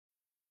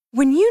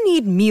When you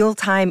need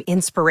mealtime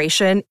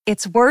inspiration,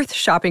 it's worth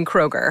shopping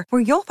Kroger,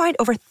 where you'll find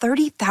over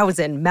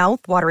 30,000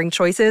 mouth-watering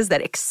choices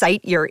that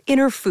excite your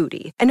inner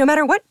foodie. And no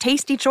matter what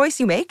tasty choice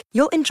you make,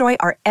 you'll enjoy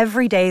our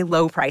everyday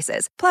low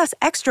prices, plus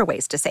extra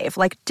ways to save,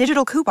 like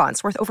digital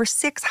coupons worth over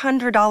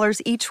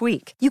 $600 each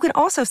week. You can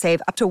also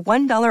save up to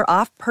 $1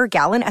 off per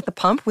gallon at the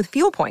pump with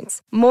fuel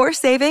points. More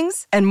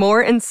savings and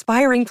more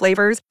inspiring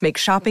flavors make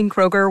shopping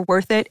Kroger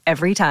worth it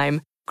every time.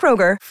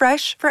 Kroger,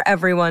 fresh for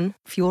everyone.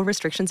 Fuel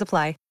restrictions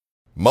apply.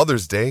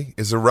 Mother's Day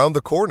is around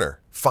the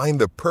corner.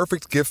 Find the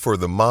perfect gift for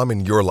the mom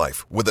in your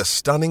life with a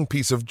stunning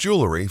piece of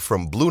jewelry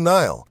from Blue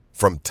Nile.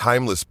 From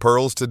timeless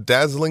pearls to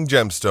dazzling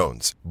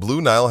gemstones,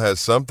 Blue Nile has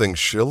something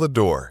she'll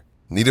adore.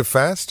 Need it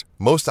fast?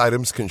 Most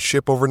items can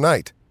ship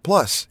overnight.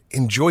 Plus,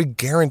 enjoy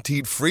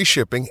guaranteed free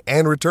shipping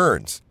and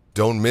returns.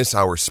 Don't miss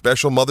our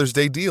special Mother's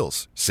Day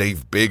deals.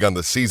 Save big on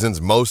the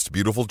season's most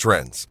beautiful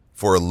trends.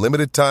 For a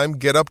limited time,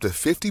 get up to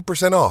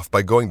 50% off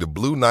by going to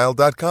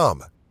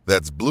BlueNile.com.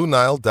 That's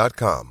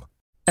BlueNile.com.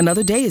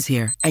 Another day is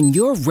here, and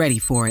you're ready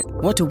for it.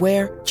 What to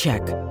wear?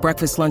 Check.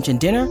 Breakfast, lunch, and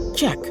dinner?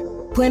 Check.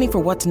 Planning for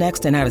what's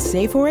next and how to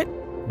save for it?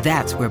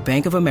 That's where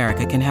Bank of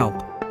America can help.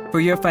 For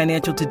your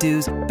financial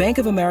to-dos, Bank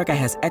of America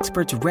has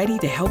experts ready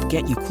to help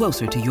get you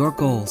closer to your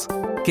goals.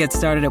 Get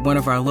started at one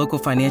of our local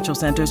financial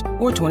centers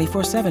or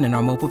 24/7 in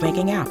our mobile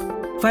banking app.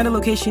 Find a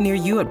location near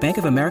you at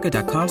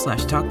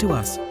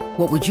bankofamerica.com/talktous.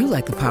 What would you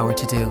like the power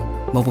to do?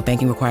 Mobile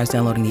banking requires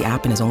downloading the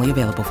app and is only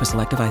available for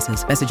select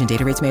devices. Message and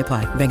data rates may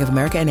apply. Bank of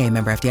America N.A.,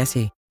 member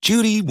FDIC.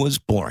 Judy was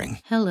boring.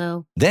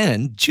 Hello.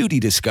 Then Judy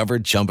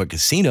discovered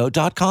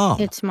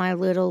ChumbaCasino.com. It's my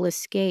little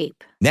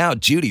escape. Now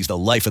Judy's the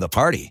life of the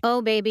party.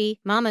 Oh, baby,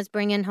 mama's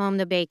bringing home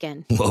the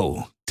bacon.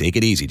 Whoa, take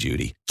it easy,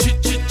 Judy.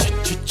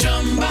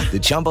 The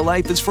Chumba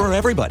life is for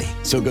everybody.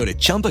 So go to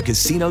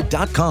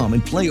ChumbaCasino.com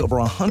and play over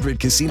 100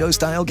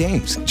 casino-style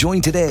games. Join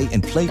today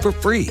and play for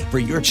free for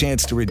your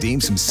chance to redeem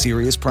some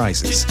serious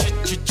prizes.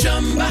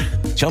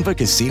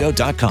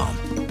 ChumbaCasino.com.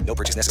 No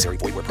purchase necessary.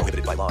 Void where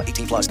prohibited by law.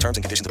 18+ terms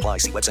and conditions apply.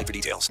 See website for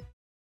details.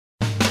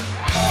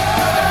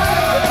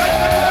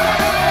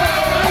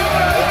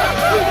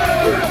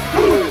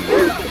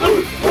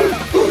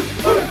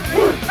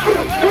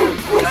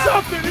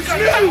 Something is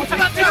new!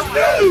 It's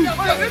new!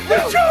 The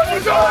job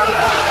is on!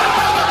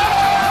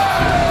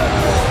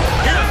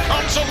 Here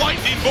comes a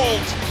lightning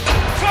bolt!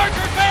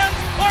 Charger fans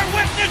are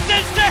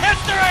witnesses to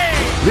history!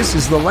 This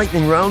is the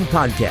Lightning Round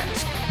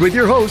Podcast with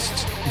your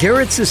hosts,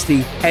 Garrett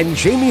Sisti and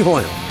Jamie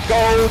Hoyle.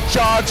 Go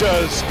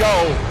Chargers,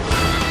 go!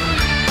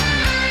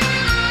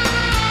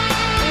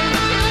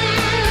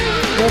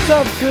 What's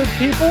up, good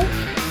people?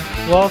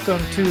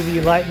 Welcome to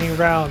the Lightning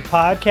Round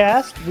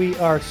Podcast. We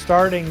are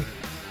starting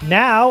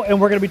now,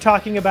 and we're going to be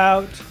talking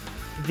about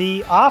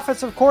the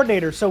offensive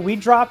coordinator. So we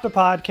dropped a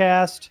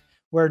podcast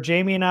where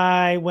Jamie and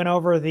I went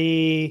over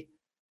 10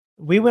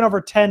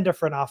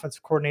 different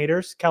offensive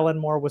coordinators. Kellen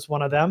Moore was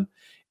one of them.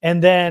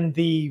 And then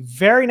the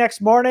very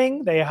next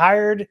morning, they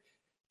hired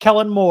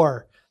Kellen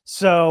Moore.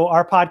 So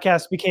our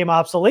podcast became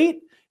obsolete,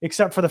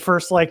 except for the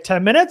first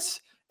 10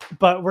 minutes.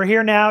 But we're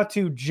here now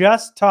to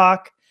just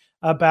talk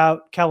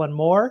about Kellen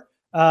Moore.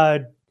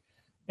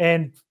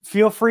 And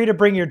feel free to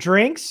bring your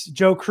drinks.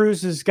 Joe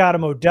Cruz has got a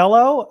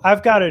Modelo.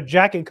 I've got a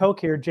Jack and Coke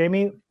here.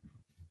 Jamie,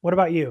 what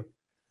about you?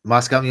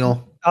 Moscow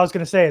Mule. I was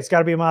going to say, it's got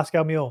to be a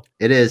Moscow Mule.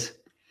 It is.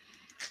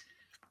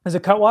 Is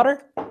it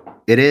Cutwater?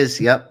 It is.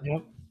 Yep.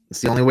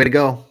 It's the only way to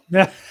go.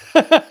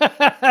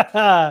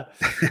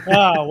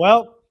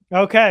 Well,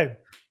 okay.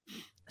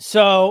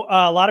 So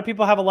a lot of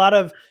people have a lot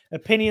of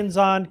opinions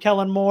on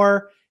Kellen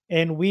Moore,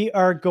 and we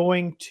are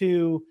going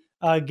to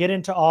get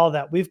into all of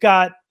that. We've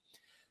got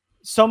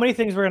so many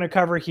things we're going to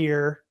cover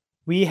here.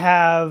 We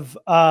have,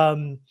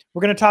 we're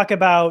going to talk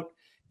about,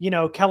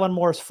 Kellen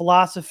Moore's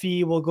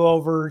philosophy. We'll go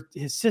over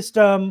his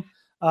system,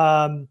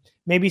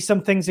 maybe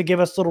some things that give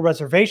us little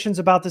reservations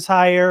about this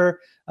hire.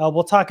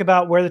 We'll talk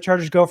about where the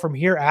Chargers go from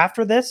here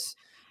after this,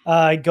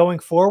 going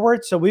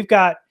forward. So we've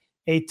got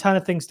a ton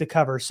of things to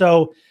cover.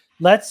 So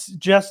let's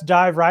just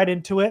dive right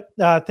into it.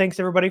 Thanks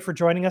everybody for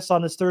joining us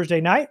on this Thursday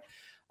night.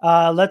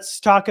 Let's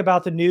talk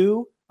about the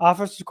new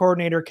offensive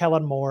coordinator,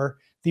 Kellen Moore.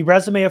 The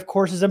resume, of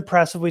course, is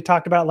impressive. We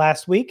talked about it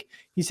last week.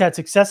 He's had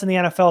success in the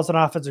NFL as an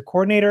offensive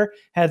coordinator,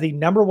 had the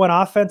number one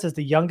offense as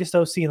the youngest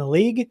OC in the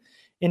league.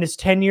 In his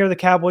tenure, the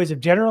Cowboys have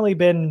generally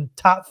been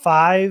top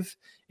 5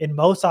 in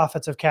most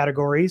offensive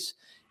categories.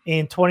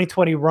 In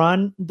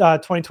 2021,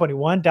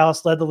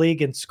 Dallas led the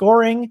league in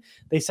scoring.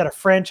 They set a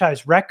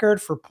franchise record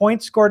for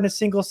points scored in a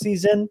single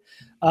season.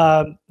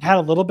 Had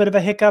a little bit of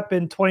a hiccup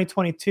in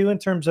 2022 in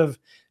terms of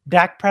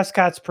Dak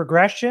Prescott's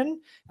progression.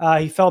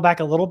 He fell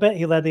back a little bit.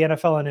 He led the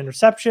NFL in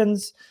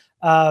interceptions,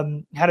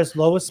 had his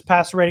lowest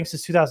passer rating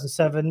since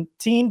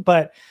 2017.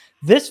 But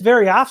this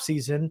very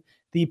offseason,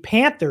 the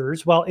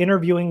Panthers, while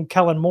interviewing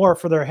Kellen Moore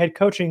for their head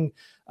coaching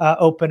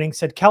opening,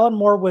 said Kellen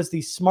Moore was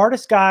the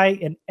smartest guy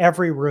in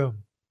every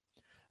room.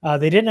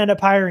 They didn't end up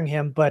hiring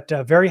him, but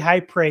very high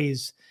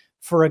praise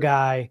for a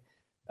guy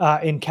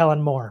in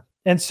Kellen Moore.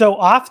 And so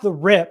off the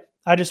rip,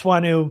 I just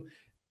want to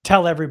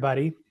tell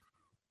everybody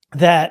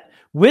that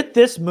With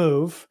this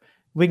move,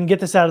 we can get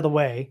this out of the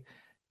way.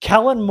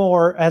 Kellen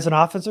Moore, as an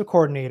offensive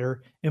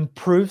coordinator,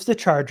 improves the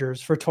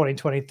Chargers for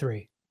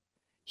 2023.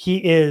 He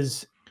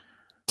is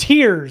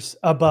tiers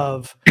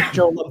above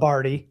Joe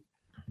Lombardi.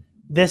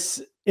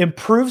 This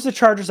improves the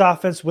Chargers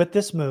offense with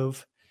this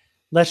move.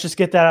 Let's just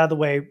get that out of the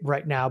way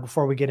right now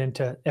before we get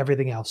into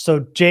everything else. So,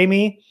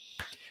 Jamie,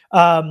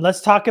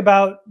 let's talk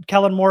about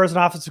Kellen Moore as an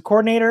offensive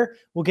coordinator.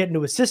 We'll get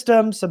into his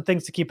system, some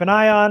things to keep an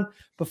eye on.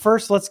 But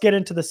first, let's get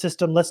into the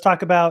system. Let's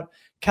talk about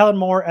Kellen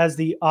Moore as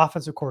the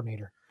offensive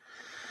coordinator.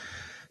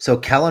 So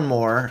Kellen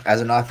Moore,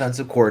 as an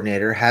offensive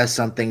coordinator, has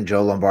something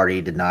Joe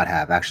Lombardi did not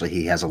have. Actually,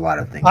 he has a lot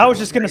of things. I was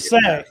just going to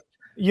say,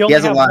 he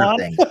has a lot of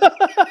things.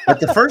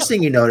 But the first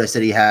thing you notice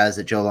that he has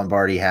that Joe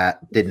Lombardi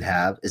didn't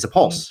have is a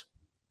pulse.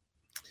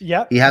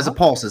 Yeah, he has a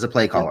pulse as a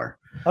play caller.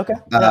 Okay.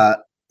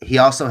 He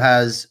also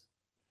has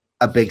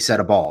a big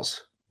set of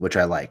balls, which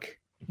I like,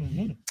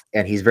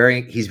 and he's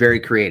very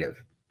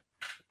creative.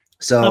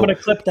 So I'm going to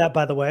clip that,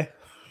 by the way.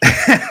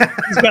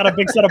 He's got a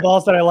big set of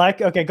balls that I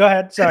like. Okay, go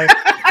ahead. Sorry.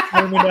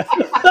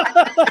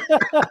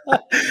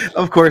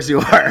 Of course you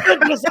are.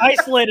 Just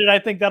isolated. I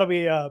think that'll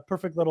be a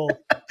perfect little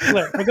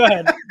clip. But go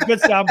ahead. Good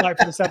soundbite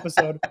for this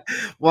episode.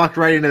 Walked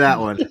right into that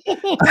one.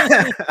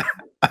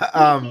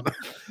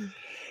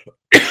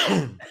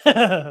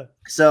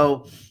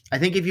 So I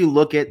think if you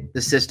look at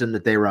the system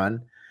that they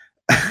run,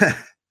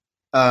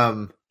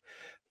 I'm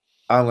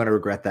going to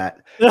regret that.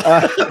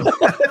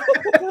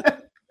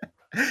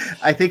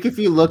 I think if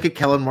you look at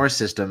Kellen Moore's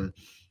system,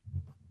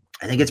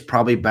 I think it's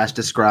probably best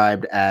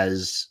described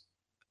as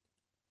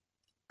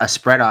a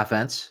spread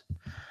offense.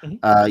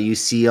 You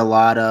see a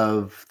lot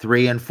of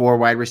 3 and 4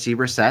 wide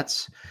receiver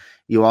sets.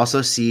 You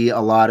also see a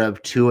lot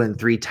of 2 and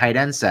 3 tight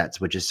end sets,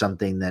 which is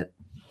something that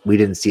we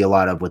didn't see a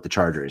lot of with the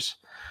Chargers.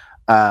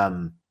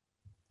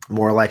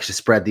 Moore likes to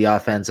spread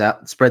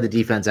the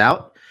defense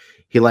out.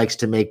 He likes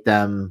to make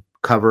them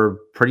cover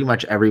pretty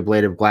much every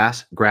blade of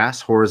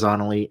grass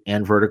horizontally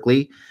and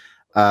vertically.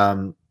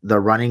 The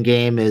running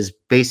game is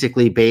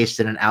basically based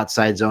in an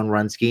outside zone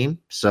run scheme.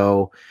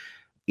 So,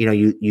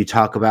 you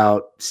talk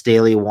about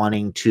Staley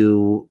wanting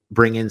to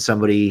bring in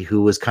somebody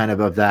who was kind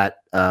of that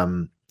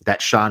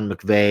Sean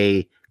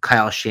McVay,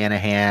 Kyle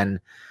Shanahan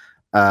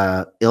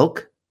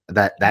ilk,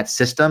 that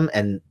system,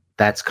 and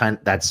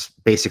that's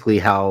basically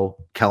how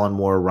Kellen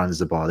Moore runs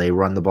the ball. They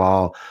run the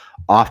ball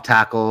off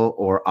tackle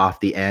or off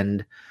the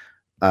end,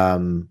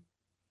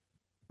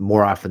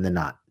 more often than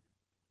not.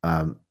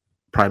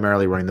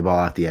 Primarily running the ball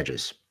off the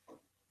edges.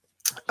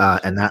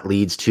 And that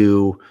leads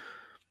to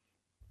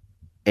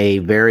a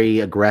very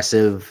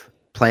aggressive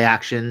play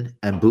action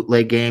and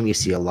bootleg game. You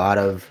see a lot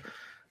of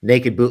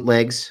naked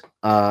bootlegs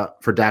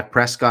for Dak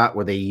Prescott,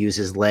 where they use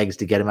his legs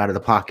to get him out of the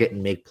pocket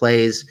and make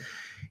plays.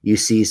 You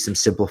see some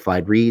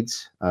simplified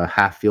reads,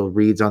 half field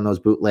reads on those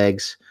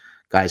bootlegs,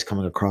 guys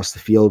coming across the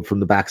field from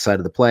the backside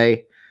of the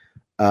play.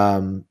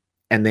 And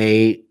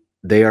they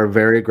are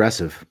very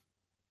aggressive.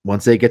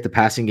 Once they get the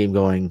passing game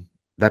going,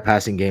 that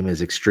passing game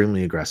is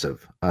extremely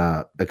aggressive,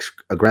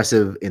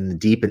 aggressive in the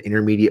deep and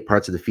intermediate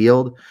parts of the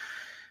field.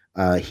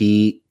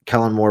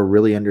 Kellen Moore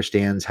really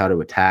understands how to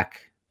attack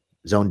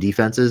zone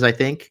defenses. I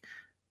think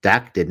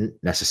Dak didn't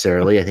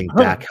necessarily. I think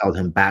Dak held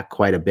him back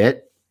quite a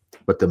bit,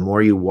 but the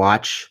more you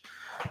watch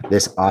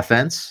this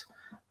offense,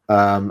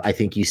 I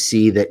think you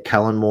see that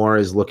Kellen Moore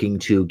is looking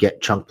to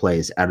get chunk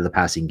plays out of the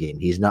passing game.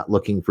 He's not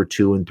looking for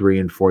 2 and 3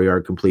 and 4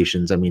 yard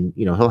completions. I mean,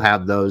 he'll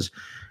have those.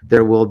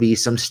 There will be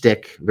some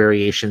stick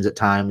variations at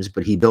times,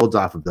 but he builds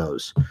off of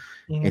those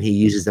and he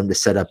uses them to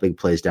set up big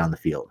plays down the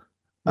field.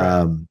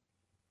 Right.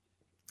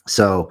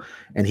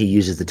 And he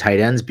uses the tight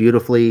ends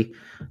beautifully.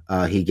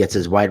 He gets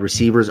his wide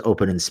receivers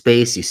open in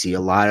space. You see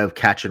a lot of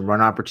catch and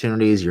run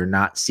opportunities. You're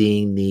not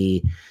seeing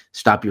the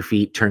stop your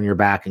feet, turn your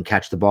back and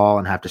catch the ball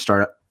and have to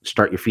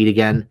start your feet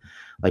again.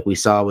 Like we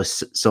saw with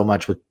so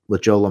much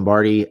with Joe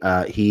Lombardi.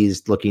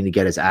 He's looking to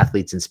get his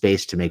athletes in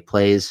space to make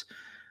plays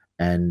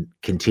and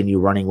continue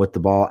running with the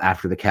ball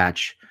after the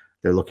catch.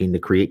 They're looking to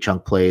create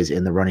chunk plays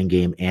in the running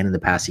game and in the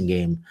passing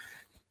game.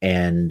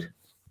 And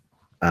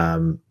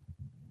I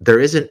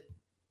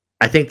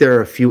think there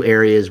are a few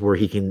areas where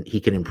he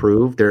can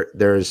improve.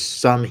 There's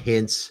some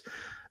hints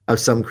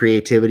of some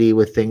creativity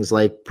with things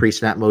like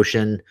pre-snap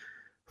motion,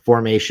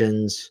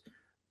 formations,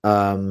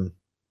 rub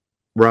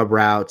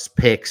routes,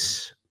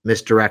 picks,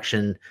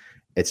 misdirection.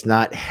 It's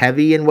not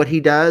heavy in what he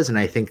does, and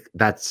I think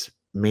that's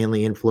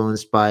mainly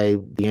influenced by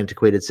the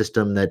antiquated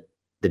system that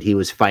he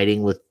was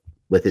fighting with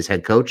his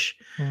head coach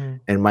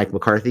and Mike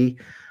McCarthy.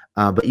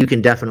 But you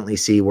can definitely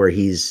see where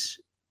he's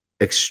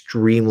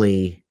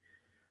extremely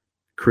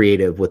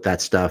creative with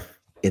that stuff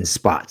in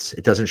spots.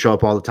 It doesn't show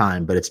up all the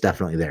time, but it's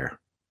definitely there.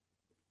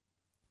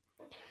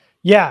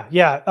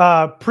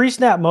 Yeah.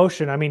 Pre-snap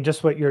motion. I mean,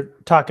 just what you're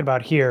talking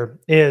about here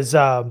is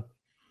something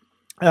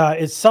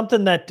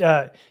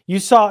that you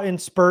saw in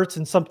spurts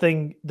and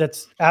something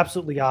that's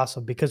absolutely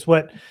awesome because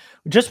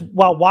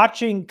while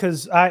watching,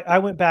 because I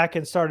went back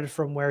and started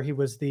from where he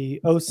was the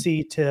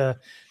OC to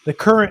the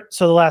current.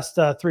 So the last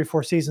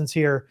 3-4 seasons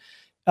here.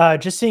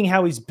 just seeing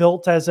how he's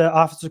built as an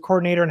offensive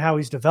coordinator and how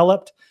he's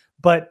developed.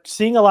 But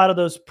seeing a lot of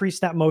those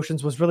pre-snap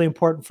motions was really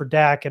important for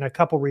Dak, and a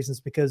couple reasons,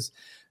 because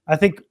I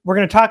think we're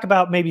going to talk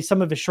about maybe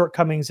some of his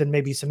shortcomings and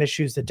maybe some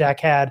issues that Dak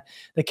had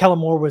that Kellen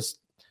Moore was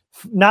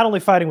not only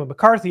fighting with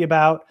McCarthy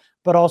about,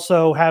 but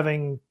also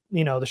having,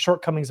 the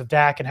shortcomings of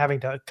Dak and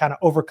having to kind of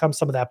overcome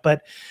some of that.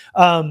 But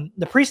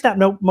the pre-snap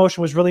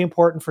motion was really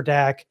important for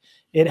Dak.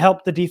 It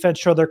helped the defense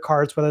show their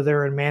cards, whether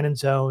they're in man and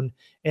zone,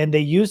 and they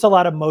used a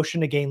lot of motion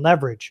to gain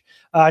leverage.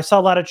 I saw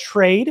a lot of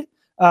trade.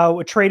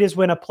 A trade is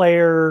when a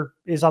player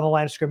is on the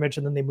line of scrimmage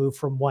and then they move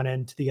from one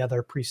end to the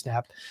other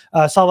pre-snap.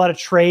 Saw a lot of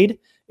trade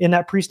in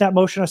that pre-snap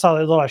motion. I saw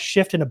a lot of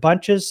shift into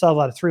bunches, saw a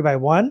lot of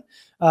 3x1,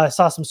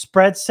 saw some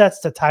spread sets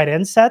to tight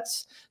end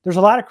sets. There's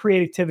a lot of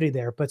creativity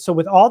there. But so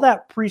with all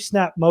that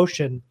pre-snap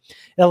motion,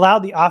 it allowed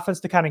the offense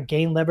to kind of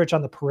gain leverage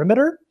on the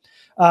perimeter.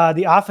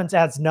 The offense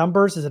adds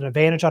numbers as an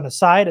advantage on the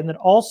side. And then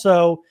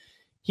also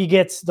he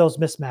gets those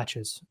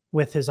mismatches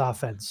with his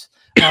offense.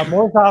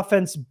 Moore's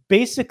offense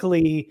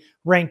basically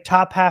ranked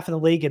top half in the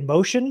league in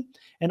motion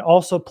and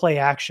also play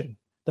action.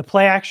 The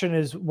play action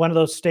is one of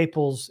those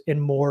staples in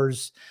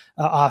Moore's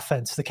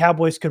offense. The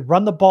Cowboys could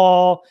run the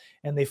ball,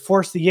 and they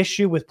forced the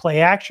issue with play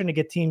action to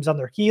get teams on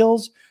their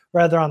heels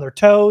rather on their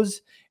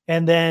toes.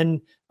 And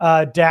then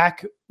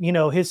Dak,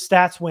 his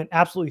stats went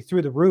absolutely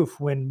through the roof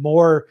when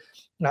Moore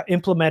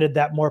implemented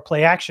that more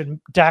play action.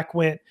 Dak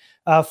went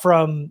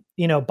from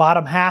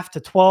bottom half to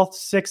 12th,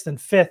 6th, and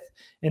 5th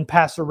in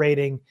passer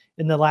rating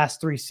in the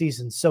last 3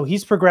 seasons. So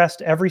he's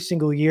progressed every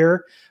single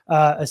year.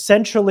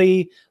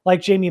 Essentially,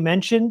 like Jamie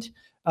mentioned,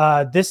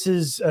 this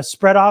is a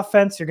spread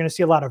offense. You're going to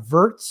see a lot of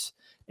verts.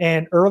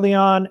 And early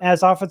on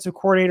as offensive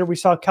coordinator, we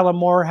saw Kellen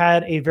Moore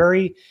had a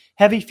very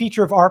heavy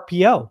feature of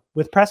RPO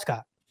with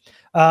Prescott.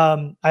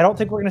 I don't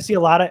think we're going to see a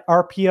lot of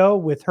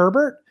RPO with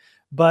Herbert,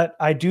 but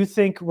I do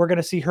think we're going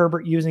to see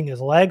Herbert using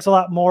his legs a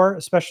lot more,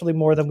 especially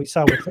more than we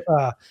saw with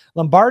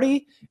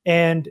Lombardi.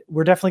 And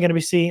we're definitely going to be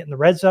seeing it in the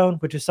red zone,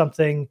 which is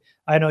something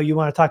I know you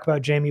want to talk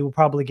about, Jamie. We'll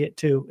probably get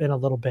to in a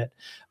little bit.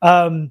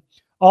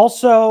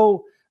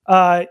 Also,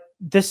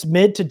 this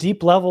mid to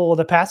deep level of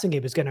the passing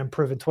game is going to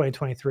improve in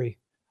 2023.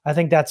 I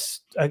think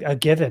that's a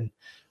given.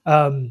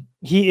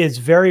 He is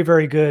very,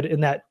 very good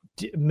in that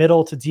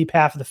middle to deep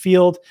half of the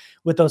field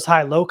with those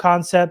high-low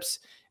concepts.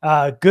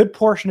 Good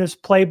portion of his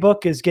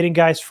playbook is getting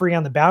guys free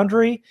on the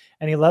boundary,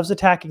 and he loves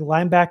attacking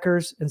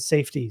linebackers and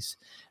safeties,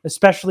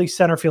 especially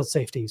center field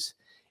safeties.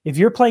 If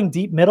you're playing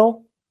deep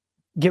middle,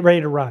 get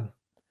ready to run.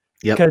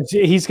 Yep. Because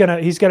he's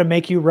gonna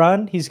make you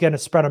run. He's gonna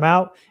spread them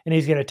out, and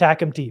he's gonna attack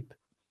them deep.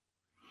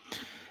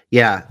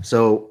 Yeah.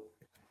 So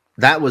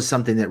that was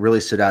something that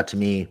really stood out to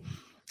me.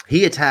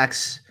 He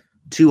attacks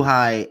too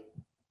high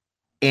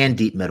and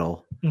deep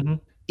middle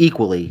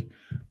equally,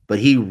 but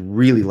he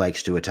really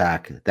likes to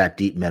attack that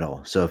deep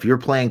middle. So if you're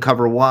playing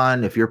cover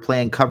 1, if you're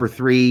playing cover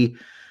 3,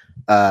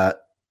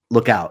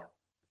 look out,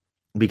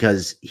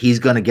 because he's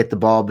going to get the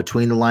ball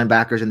between the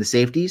linebackers and the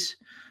safeties.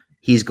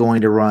 He's going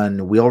to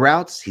run wheel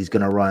routes. He's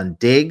going to run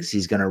digs.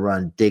 He's going to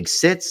run dig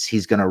sits.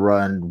 He's going to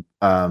run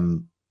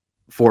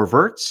 4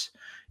 verts.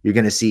 You're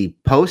going to see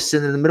posts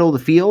in the middle of the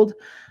field,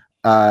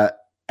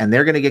 and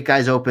they're going to get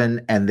guys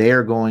open, and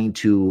they're going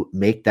to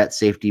make that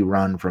safety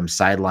run from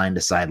sideline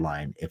to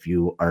sideline if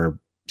you are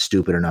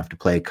stupid enough to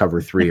play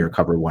cover 3 or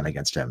cover 1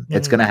 against him.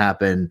 It's going to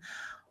happen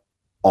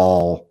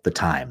all the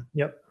time.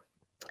 Yep.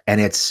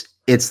 And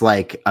it's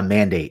like a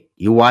mandate.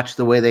 You watch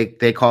the way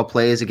they call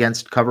plays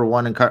against cover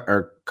 1 and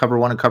cover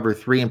 1 and cover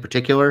 3 in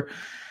particular.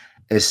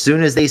 As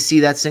soon as they see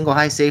that single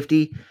high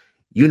safety,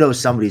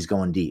 somebody's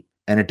going deep.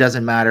 And it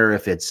doesn't matter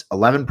if it's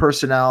 11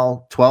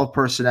 personnel, 12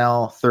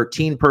 personnel,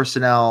 13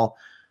 personnel,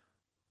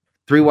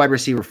 3 wide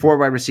receiver, 4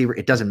 wide receiver.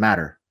 It doesn't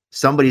matter.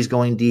 Somebody's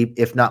going deep,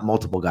 if not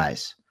multiple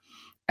guys.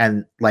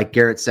 And like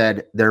Garrett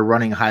said, they're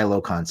running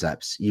high-low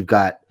concepts. You've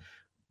got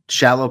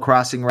shallow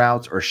crossing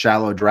routes or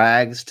shallow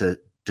drags to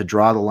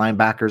draw the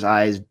linebackers'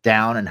 eyes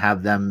down and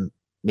have them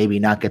maybe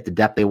not get the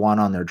depth they want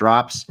on their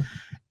drops.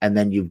 And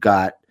then you've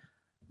got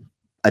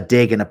a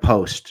dig and a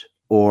post,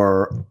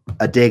 or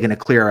a dig and a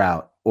clear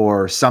out,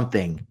 or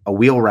something, a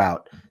wheel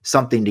route,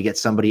 something to get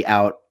somebody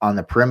out on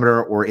the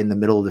perimeter or in the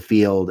middle of the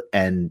field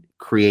and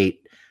create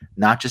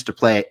not just a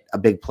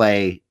big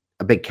play,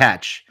 a big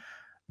catch,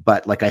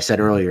 but like I said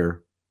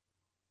earlier,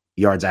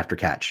 yards after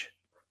catch.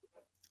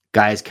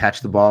 Guys catch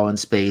the ball in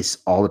space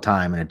all the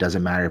time, and it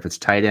doesn't matter if it's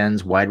tight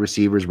ends, wide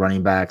receivers,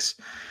 running backs.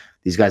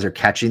 These guys are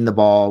catching the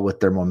ball with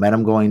their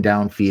momentum going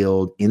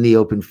downfield in the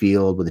open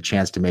field with a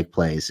chance to make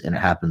plays, and it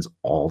happens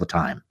all the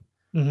time.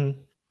 Mm-hmm.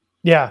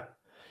 Yeah.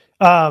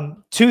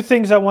 2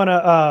 things I want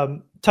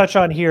to touch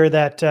on here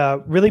that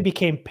really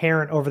became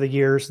apparent over the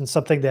years, and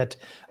something that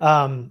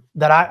I'm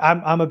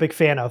a big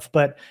fan of.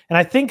 And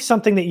I think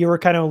something that you were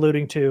kind of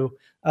alluding to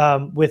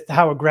with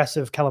how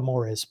aggressive Kellen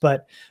Moore is.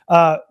 But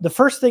the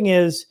first thing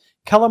is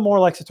Kellen Moore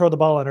likes to throw the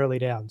ball on early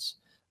downs.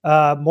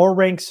 Moore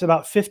ranks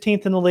about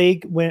 15th in the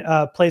league when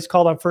plays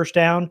called on first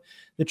down.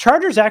 The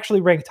Chargers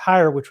actually ranked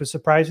higher, which was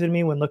surprising to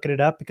me when looking it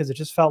up, because it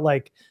just felt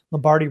like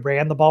Lombardi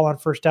ran the ball on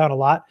first down a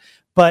lot.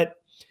 But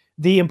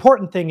the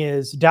important thing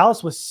is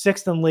Dallas was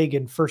 6th in the league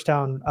in first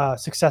down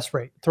success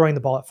rate, throwing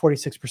the ball at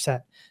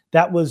 46%.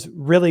 That was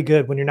really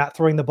good when you're not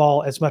throwing the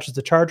ball as much as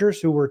the Chargers,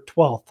 who were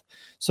 12th.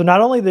 So not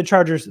only the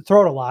Chargers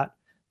throw it a lot,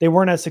 they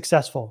weren't as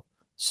successful.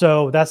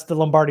 So that's the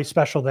Lombardi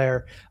special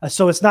there.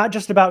 So it's not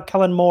just about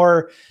Kellen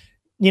Moore.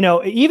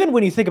 Even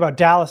when you think about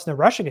Dallas and the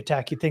rushing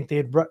attack, you think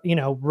they'd,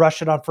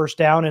 rush it on first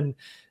down, and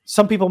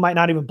some people might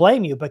not even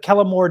blame you, but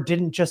Kellen Moore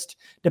didn't just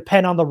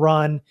depend on the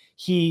run.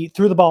 He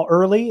threw the ball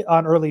early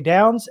on early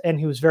downs, and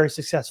he was very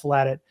successful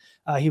at it.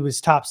 He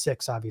was top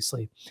 6,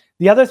 obviously.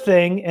 The other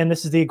thing, and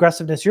this is the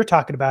aggressiveness you're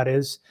talking about,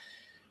 is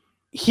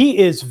he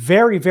is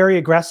very, very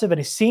aggressive, and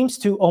he seems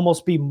to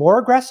almost be more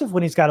aggressive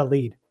when he's got a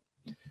lead.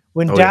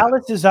 When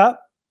Dallas is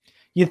up,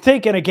 you'd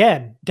think, and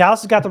again,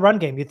 Dallas has got the run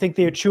game. You'd think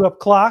they would chew up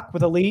clock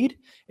with a lead,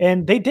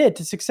 and they did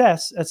to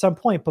success at some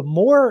point, but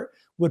Moore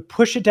would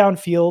push it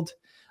downfield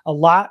a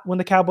lot when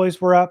the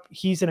Cowboys were up.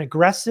 He's an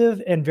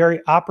aggressive and very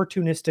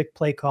opportunistic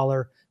play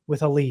caller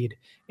with a lead.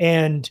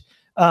 And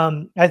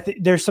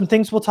there's some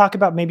things we'll talk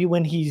about maybe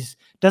when he's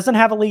doesn't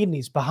have a lead and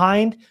he's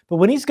behind, but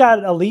when he's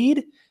got a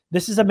lead,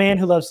 this is a man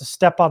who loves to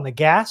step on the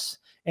gas.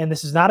 And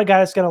this is not a guy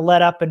that's going to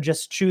let up and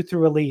just chew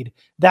through a lead.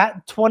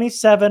 That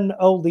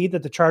 27-0 lead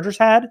that the Chargers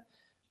had,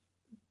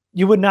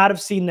 you would not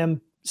have seen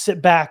them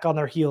sit back on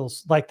their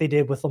heels like they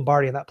did with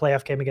Lombardi in that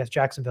playoff game against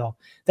Jacksonville.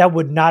 That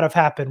would not have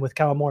happened with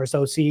Kellen Moore as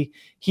OC.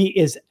 He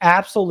is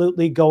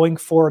absolutely going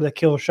for the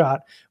kill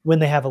shot when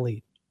they have a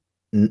lead.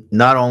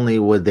 Not only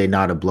would they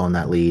not have blown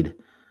that lead,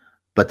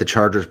 but the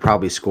Chargers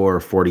probably score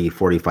 40,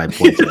 45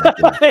 points. In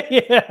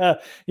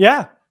that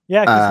Yeah.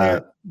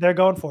 Because they're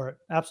going for it.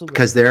 Absolutely.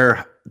 Because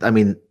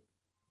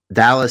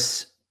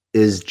Dallas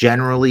is,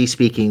 generally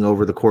speaking,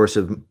 over the course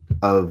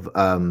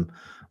of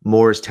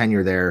Moore's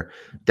tenure there,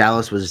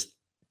 Dallas was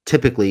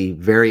typically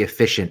very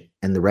efficient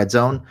in the red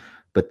zone,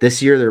 but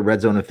this year their red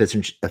zone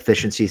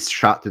efficiency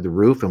shot through the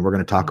roof, and we're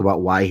going to talk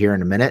about why here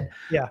in a minute.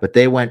 Yeah. But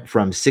they went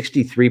from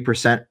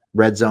 63%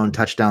 red zone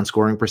touchdown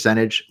scoring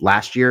percentage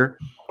last year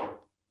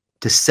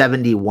to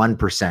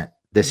 71%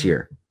 this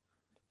year.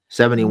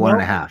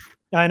 71.5.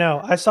 I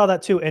know. I saw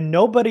that too. And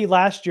nobody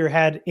last year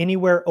had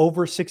anywhere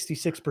over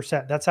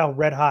 66%. That's how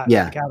red hot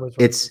the Cowboys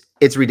were.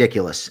 It's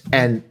ridiculous.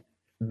 And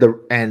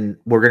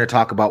we're going to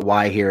talk about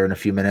why here in a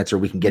few minutes, or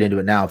we can get into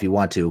it now if you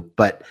want to.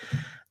 But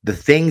the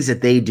things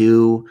that they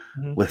do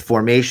with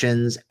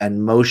formations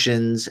and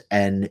motions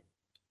and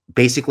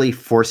basically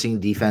forcing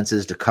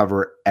defenses to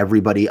cover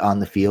everybody on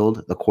the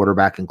field, the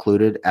quarterback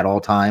included, at all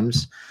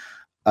times,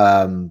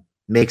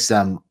 makes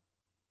them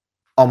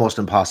almost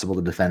impossible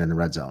to defend in the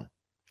red zone.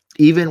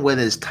 Even with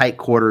as tight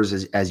quarters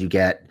as you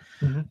get,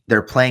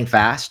 they're playing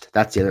fast.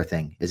 That's the other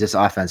thing, is this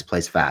offense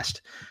plays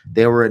fast.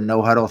 They were in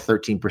no huddle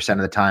 13%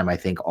 of the time. I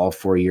think all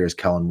 4 years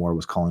Kellen Moore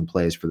was calling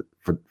plays for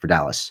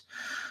Dallas.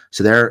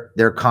 So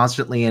they're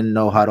constantly in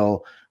no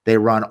huddle. They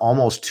run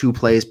almost 2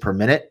 plays per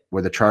minute,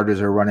 where the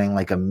Chargers are running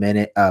like a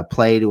minute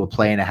play to a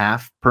play and a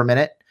half per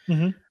minute.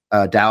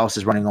 Dallas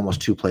is running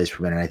almost 2 plays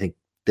per minute. I think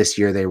this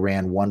year they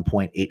ran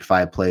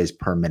 1.85 plays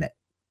per minute.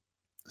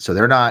 So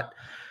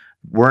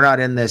we're not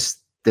in this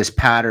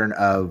pattern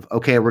of,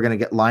 okay, we're going to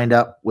get lined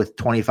up with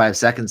 25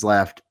 seconds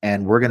left,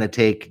 and we're going to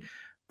take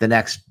the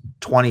next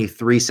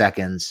 23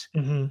 seconds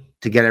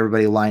to get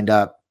everybody lined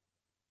up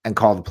and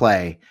call the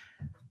play.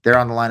 They're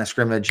on the line of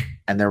scrimmage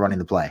and they're running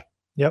the play.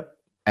 Yep.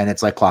 And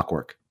it's like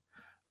clockwork.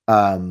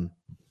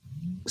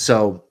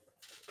 So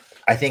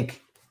I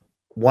think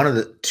one of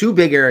the 2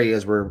 big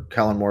areas where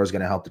Kellen Moore is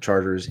going to help the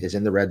Chargers is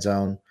in the red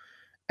zone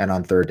and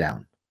on third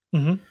down.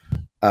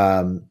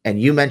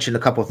 And you mentioned a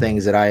couple of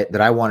things that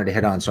I wanted to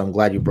hit on, so I'm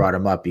glad you brought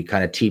them up. You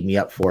kind of teed me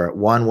up for it.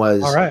 One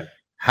was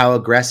how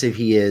aggressive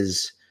he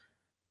is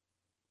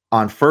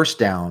on first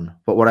down,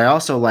 but what I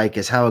also like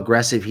is how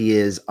aggressive he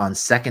is on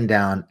second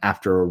down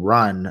after a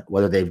run,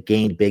 whether they've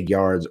gained big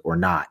yards or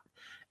not,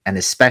 and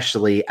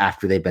especially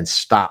after they've been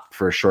stopped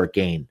for a short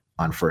gain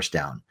on first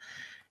down.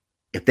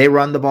 If they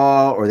run the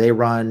ball, or they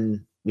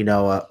run,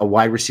 a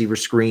wide receiver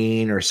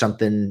screen or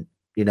something,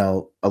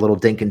 a little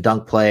dink and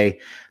dunk play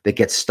that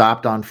gets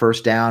stopped on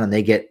first down and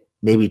they get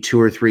maybe 2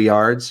 or 3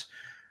 yards,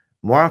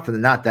 more often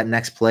than not, that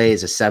next play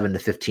is a 7 to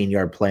 15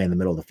 yard play in the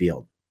middle of the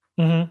field.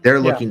 They're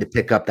looking to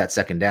pick up that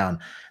second down.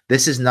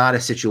 This is not a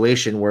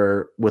situation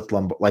where with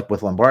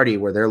Lombardi,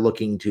 where they're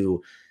looking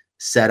to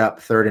set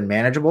up third and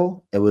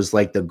manageable. It was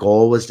like the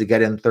goal was to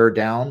get in third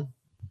down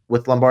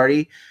with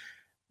Lombardi.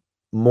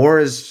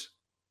 Moore's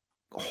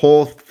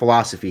whole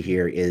philosophy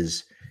here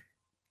is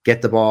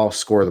get the ball,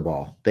 score the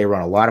ball. They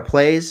run a lot of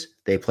plays,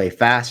 they play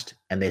fast,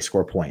 and they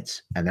score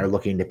points. And they're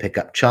looking to pick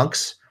up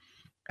chunks.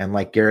 And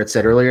like Garrett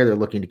said earlier, they're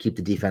looking to keep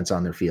the defense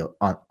on their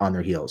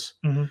heels.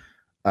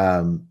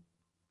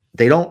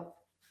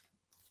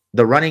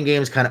 The running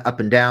game's kind of up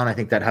and down. I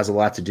think that has a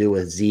lot to do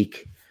with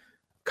Zeke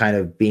kind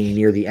of being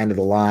near the end of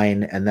the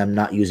line and them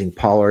not using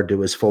Pollard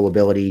to his full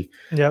ability.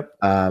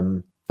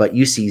 But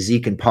you see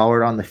Zeke and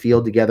Pollard on the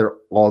field together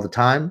all the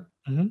time.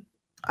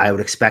 I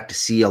would expect to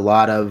see a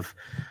lot of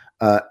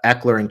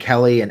Eckler and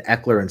Kelly, and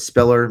Eckler and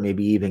Spiller,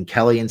 maybe even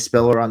Kelly and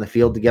Spiller on the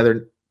field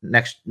together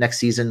next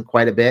season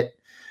quite a bit.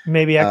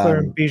 Maybe Eckler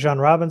and Bijan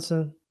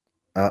Robinson.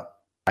 I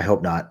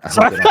hope not. I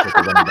hope they don't pick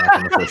a running back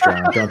in the first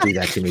round. Don't do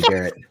that to me,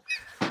 Garrett.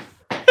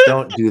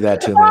 Don't do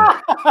that to me.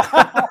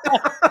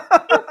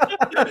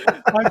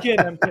 I'm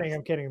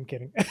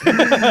kidding.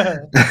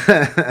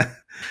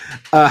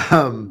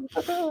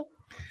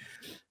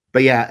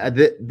 But yeah,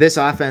 this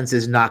offense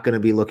is not going to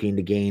be looking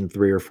to gain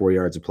 3 or 4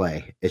 yards of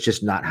play. It's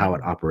just not how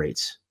it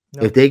operates.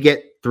 Nope. If they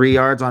get 3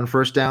 yards on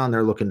first down,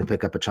 they're looking to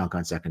pick up a chunk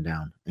on second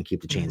down and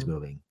keep the chains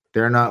moving.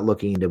 They're not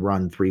looking to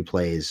run 3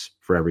 plays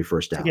for every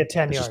first down. To get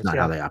 10 It's yards. just not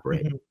how they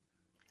operate.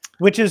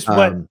 Which is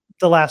what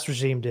the last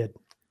regime did.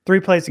 3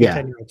 plays to get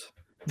 10 yards.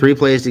 3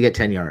 plays to get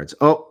 10 yards.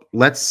 Oh,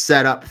 let's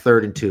set up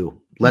 3rd and 2.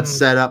 Let's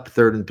set up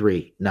 3rd and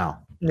 3. No,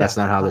 that's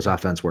not how this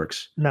offense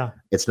works. No,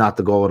 it's not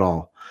the goal at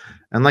all.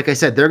 And like I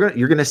said,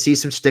 you're going to see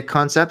some stick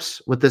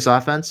concepts with this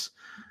offense,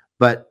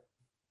 but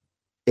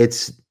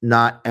it's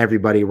not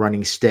everybody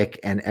running stick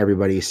and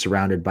everybody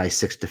surrounded by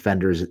 6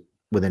 defenders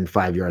within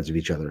 5 yards of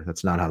each other.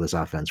 That's not how this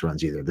offense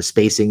runs either. The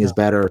spacing is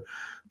better.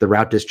 The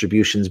route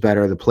distribution is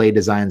better. The play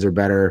designs are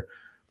better.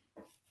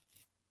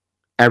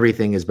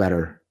 Everything is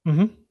better.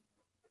 Mm-hmm.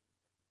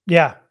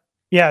 Yeah.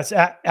 Yes,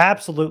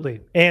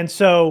 absolutely. And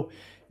so,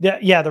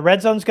 the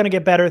red zone's going to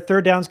get better.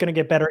 3rd down's going to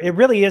get better. It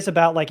really is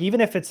about, like,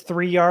 even if it's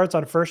 3 yards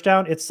on first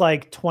down, it's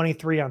like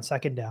 23 on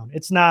second down.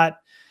 It's not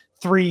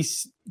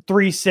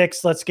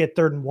 3-6. Let's get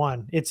 3rd and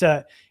 1. It's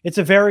a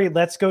very,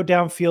 let's go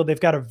downfield. They've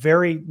got a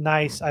very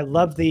nice, I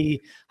love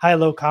the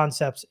high-low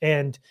concepts.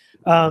 And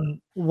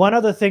one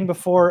other thing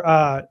before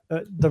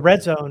the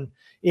red zone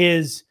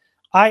is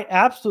I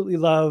absolutely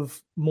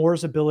love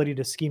Moore's ability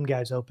to scheme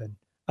guys open.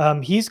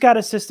 He's got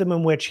a system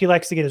in which he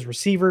likes to get his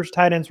receivers,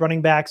 tight ends,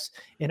 running backs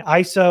in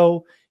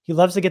ISO. He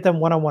loves to get them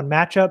one-on-one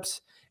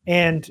matchups.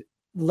 And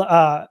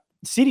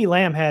CeeDee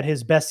Lamb had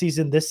his best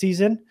season this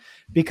season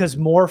because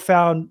Moore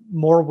found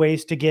more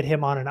ways to get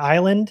him on an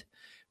island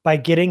by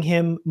getting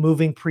him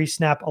moving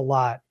pre-snap a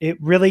lot.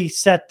 It really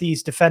set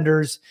these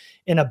defenders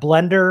in a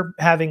blender,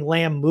 having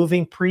Lamb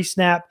moving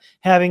pre-snap,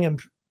 having him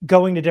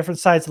going to different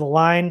sides of the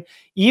line.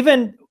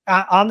 Even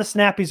on the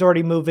snap, he's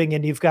already moving,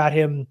 and you've got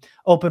him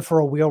open for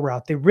a wheel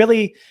route. They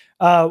really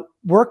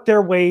work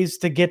their ways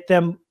to get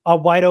them a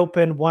wide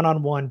open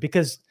one-on-one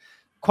because,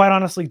 quite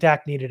honestly,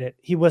 Dak needed it.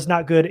 He was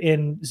not good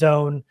in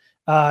zone.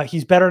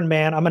 He's better in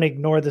man. I'm going to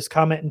ignore this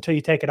comment until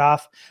you take it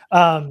off.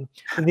 I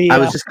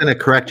was just going to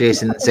correct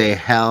Jason and say,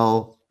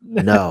 hell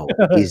no,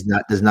 does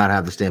not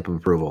have the stamp of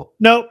approval.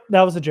 Nope,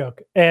 that was a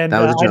joke. And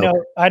that was a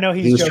joke. I know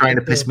he was trying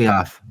to piss me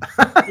off.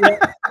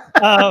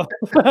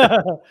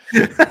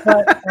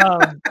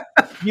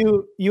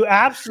 You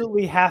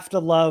absolutely have to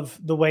love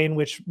the way in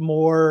which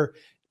Moore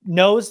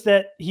knows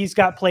that he's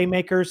got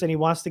playmakers and he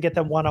wants to get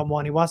them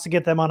one-on-one. He wants to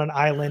get them on an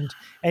island,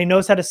 and he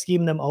knows how to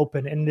scheme them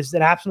open. And it's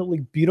an absolutely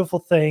beautiful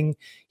thing.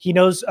 He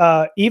knows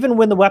even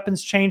when the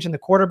weapons changed and the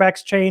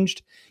quarterbacks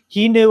changed,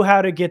 he knew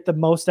how to get the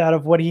most out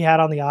of what he had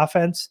on the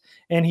offense.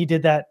 And he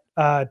did that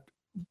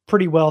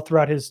pretty well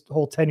throughout his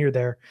whole tenure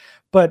there.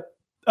 But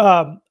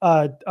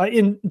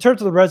in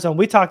terms of the red zone,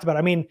 we talked about,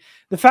 I mean,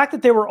 the fact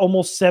that they were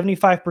almost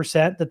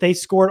 75%, that they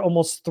scored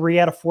almost 3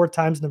 out of 4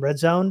 times in the red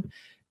zone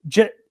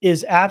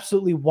is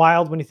absolutely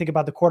wild when you think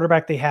about the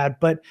quarterback they had.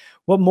 But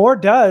what Moore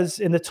does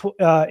in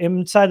the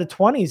inside the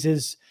 20s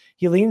is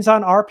he leans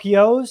on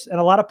RPOs and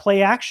a lot of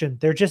play action.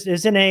 There just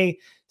isn't a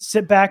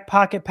sit back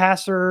pocket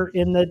passer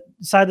in the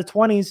side of the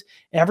 20s.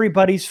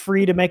 Everybody's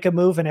free to make a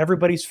move and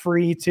everybody's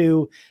free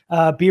to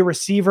be a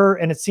receiver.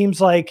 And it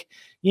seems like,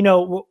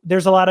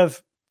 there's a lot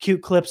of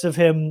cute clips of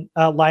him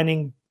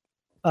lining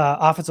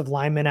offensive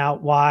linemen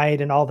out wide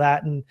and all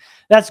that. And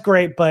that's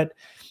great. But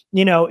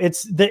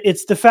it's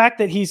the fact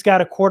that he's got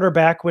a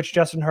quarterback, which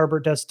Justin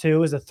Herbert does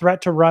too, is a threat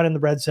to run in the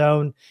red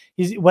zone.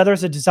 Whether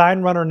it's a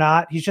design run or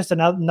not, he's just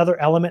another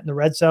element in the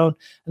red zone,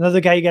 another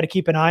guy you got to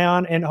keep an eye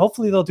on. And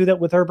hopefully they'll do that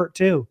with Herbert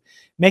too.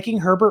 Making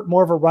Herbert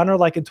more of a runner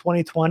like in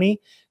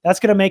 2020, that's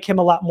going to make him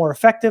a lot more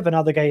effective.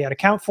 Another guy you got to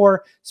count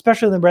for,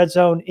 especially in the red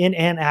zone, in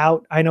and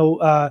out. I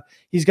know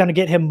he's going to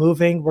get him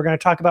moving. We're going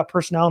to talk about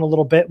personnel in a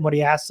little bit and what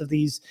he asks of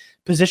these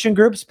position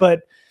groups,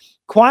 but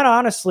quite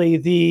honestly,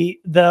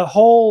 the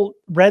whole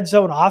red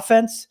zone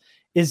offense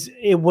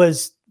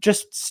was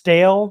just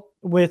stale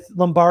with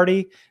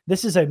Lombardi.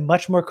 This is a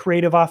much more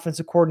creative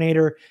offensive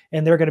coordinator,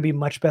 and they're going to be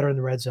much better in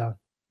the red zone.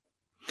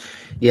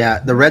 Yeah,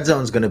 the red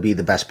zone is going to be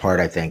the best part,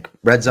 I think.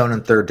 Red zone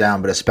and 3rd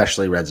down, but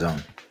especially red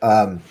zone.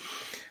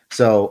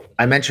 So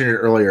I mentioned it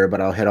earlier,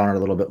 but I'll hit on it a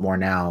little bit more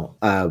now.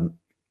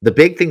 The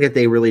big thing that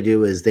they really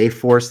do is they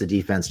force the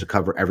defense to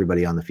cover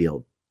everybody on the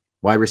field.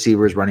 Wide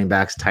receivers, running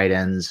backs, tight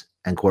ends,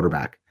 and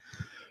quarterback.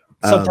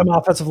 Sometimes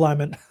offensive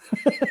linemen.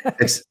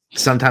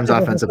 Sometimes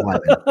offensive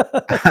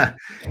linemen.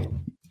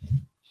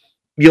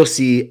 You'll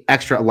see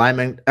extra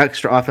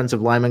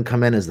offensive linemen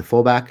come in as the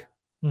fullback.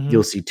 Mm-hmm.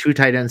 You'll see 2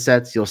 tight end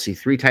sets. You'll see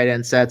 3 tight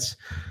end sets.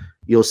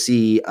 You'll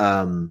see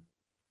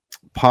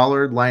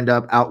Pollard lined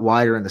up out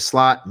wider in the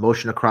slot,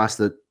 motion across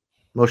the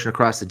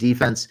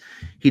defense.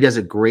 He does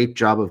a great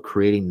job of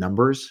creating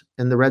numbers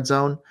in the red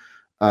zone.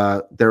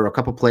 there were a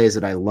couple plays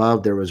that I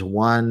loved. There was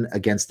one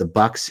against the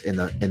Bucks in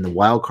the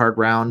wild card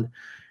round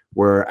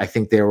where I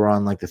think they were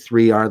on like the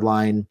 3-yard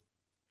line,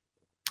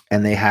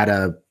 and they had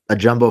a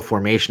jumbo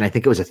formation. I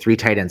think it was a 3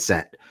 tight end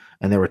set,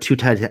 and there were two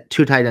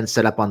tight ends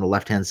set up on the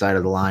left-hand side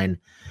of the line,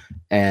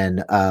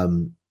 and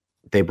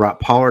they brought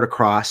Pollard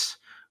across,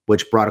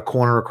 which brought a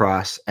corner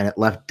across, and it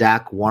left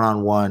Dak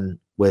one-on-one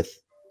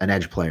with an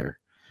edge player.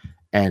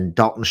 And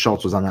Dalton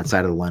Schultz was on that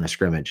side of the line of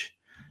scrimmage.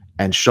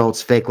 And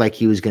Schultz faked like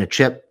he was going to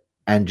chip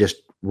and just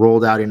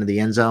rolled out into the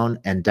end zone,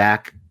 and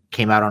Dak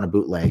came out on a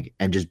bootleg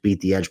and just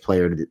beat the edge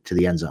player to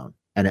the end zone.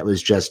 And it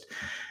was just,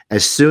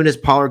 as soon as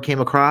Pollard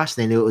came across,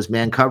 they knew it was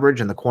man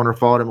coverage, and the corner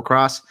followed him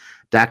across.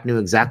 Dak knew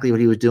exactly what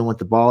he was doing with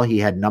the ball. He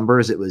had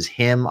numbers. It was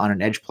him on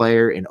an edge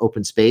player in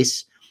open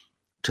space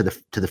to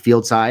the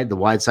field side, the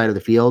wide side of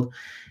the field.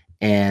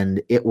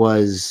 And it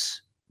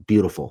was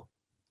beautiful.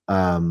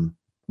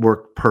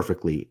 Worked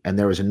perfectly. And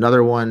there was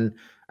another one,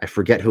 I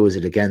forget who it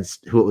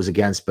was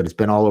against, but it's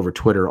been all over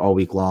Twitter all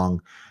week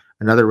long.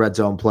 Another red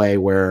zone play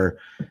where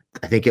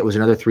I think it was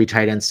another 3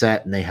 tight end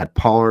set, and they had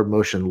Pollard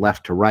motion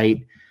left to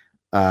right.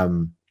 I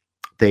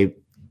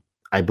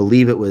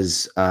believe it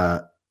was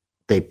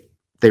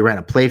they ran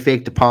a play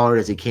fake to Pollard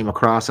as he came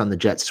across on the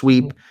jet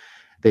sweep.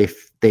 They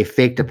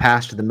faked a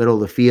pass to the middle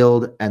of the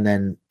field and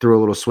then threw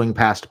a little swing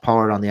pass to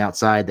Pollard on the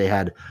outside. They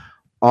had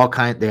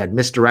they had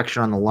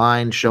misdirection on the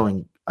line,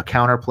 showing a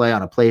counter play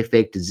on a play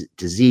fake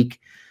to Zeke.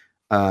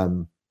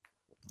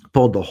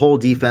 Pulled the whole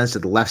defense to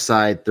the left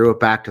side, threw it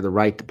back to the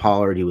right to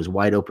Pollard. He was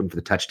wide open for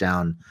the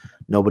touchdown.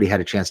 Nobody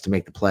had a chance to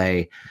make the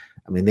play.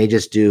 I mean, they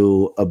just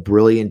do a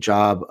brilliant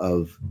job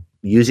of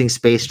using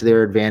space to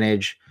their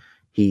advantage.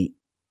 He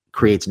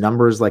creates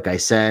numbers, like I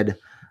said,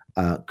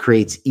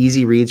 creates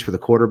easy reads for the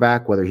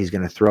quarterback, whether he's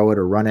going to throw it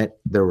or run it.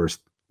 There was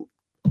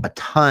a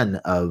ton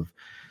of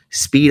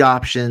speed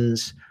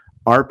options,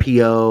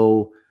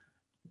 RPO,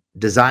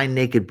 design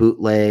naked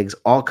bootlegs,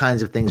 all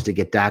kinds of things to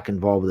get Dak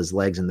involved with his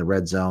legs in the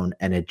red zone,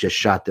 and it just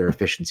shot their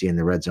efficiency in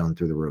the red zone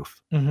through the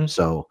roof. Mm-hmm.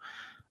 So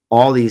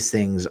all these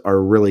things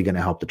are really going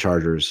to help the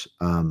Chargers.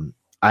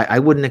 I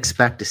wouldn't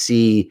expect to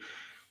see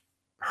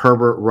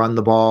Herbert run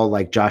the ball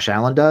like Josh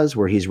Allen does,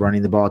 where he's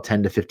running the ball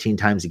 10 to 15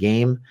 times a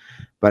game.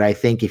 But I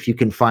think if you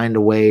can find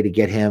a way to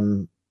get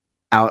him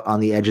out on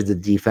the edge of the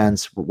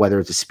defense, whether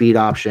it's a speed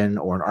option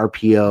or an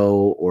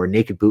RPO or a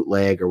naked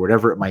bootleg or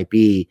whatever it might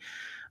be,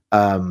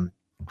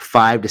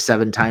 5 to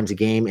 7 times a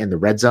game in the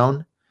red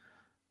zone,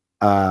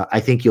 I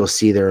think you'll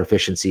see their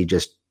efficiency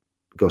just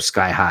go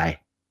sky high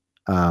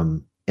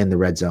in the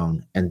red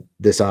zone. And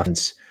this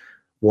offense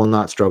will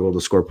not struggle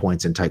to score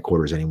points in tight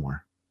quarters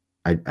anymore.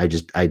 I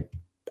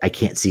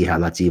can't see how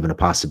that's even a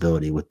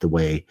possibility with the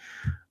way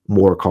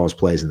Moore calls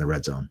plays in the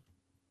red zone.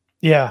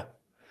 Yeah.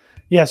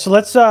 So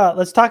let's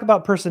talk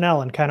about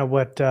personnel and kind of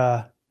what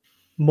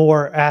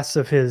Moore asks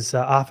of his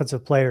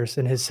offensive players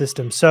in his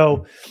system.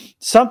 So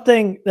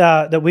something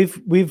that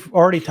we've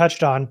already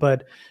touched on,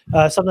 but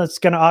something that's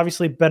going to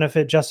obviously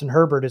benefit Justin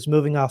Herbert is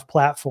moving off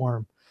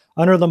platform.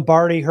 Under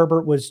Lombardi,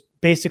 Herbert was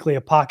basically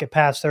a pocket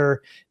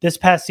passer. This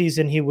past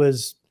season, he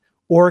was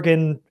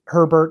Oregon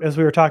Herbert, as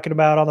we were talking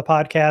about on the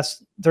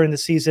podcast during the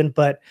season,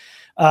 but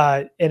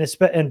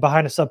and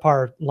behind a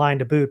subpar line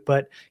to boot.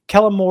 But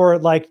Kellen Moore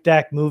liked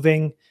Dak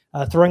moving,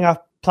 throwing off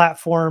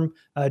platform.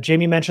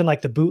 Jamie mentioned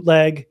like the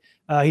bootleg.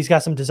 He's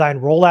got some design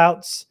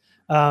rollouts,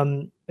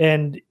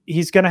 and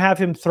he's going to have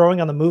him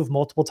throwing on the move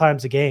multiple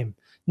times a game,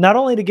 not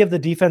only to give the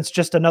defense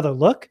just another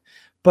look,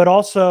 but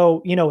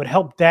also, it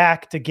helped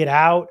Dak to get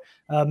out,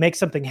 make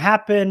something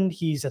happen.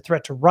 He's a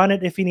threat to run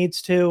it if he needs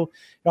to.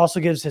 It also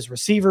gives his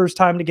receivers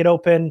time to get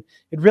open.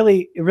 It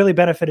really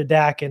benefited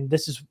Dak, and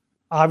this is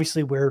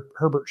obviously where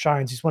Herbert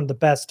shines. He's one of the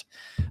best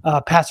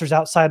passers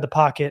outside the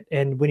pocket,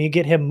 and when you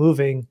get him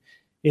moving,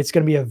 it's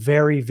going to be a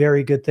very,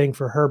 very good thing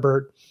for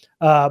Herbert.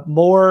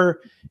 More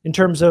in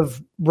terms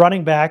of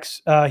running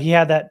backs, he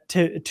had that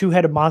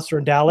two-headed monster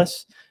in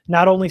Dallas,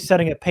 not only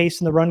setting a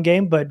pace in the run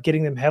game, but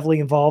getting them heavily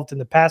involved in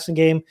the passing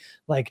game.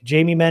 Like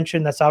Jamie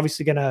mentioned, that's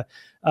obviously going to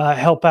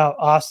help out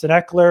Austin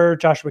Eckler,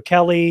 Joshua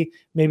Kelly,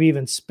 maybe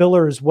even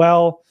Spiller as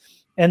well.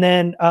 And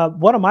then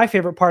one of my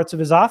favorite parts of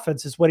his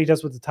offense is what he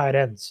does with the tight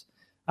ends.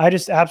 I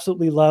just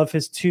absolutely love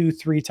his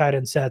 2-3 tight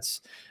end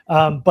sets.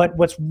 But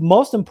what's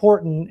most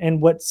important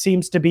and what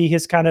seems to be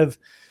his kind of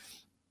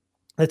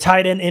the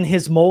tight end in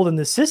his mold in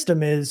the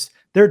system is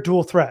they're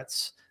dual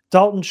threats.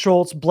 Dalton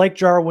Schultz, Blake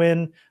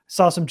Jarwin,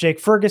 saw some Jake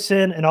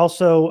Ferguson, and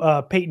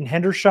also Peyton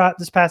Hendershot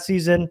this past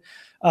season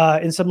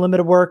in some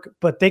limited work,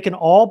 but they can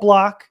all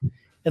block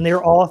and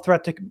they're all a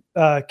threat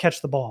to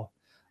catch the ball.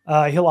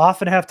 He'll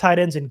often have tight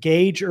ends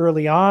engage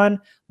early on,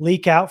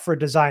 leak out for a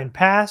design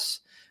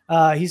pass.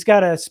 He's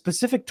got a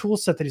specific tool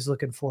set that he's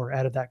looking for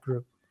out of that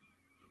group.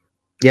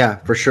 Yeah,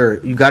 for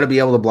sure. You got to be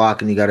able to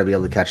block and you got to be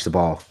able to catch the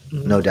ball,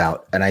 no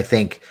doubt. And I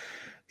think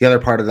the other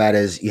part of that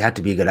is you have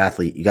to be a good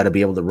athlete. You got to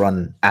be able to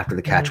run after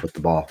the catch with the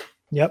ball.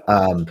 Yep.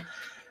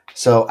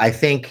 So I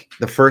think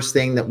the first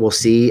thing that we'll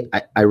see,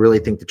 I really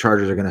think the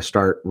Chargers are going to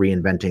start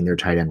reinventing their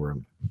tight end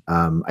room.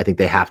 I think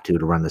they have to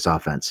run this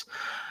offense.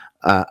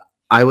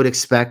 I would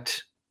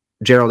expect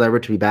Gerald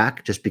Everett to be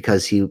back just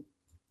because he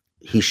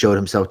showed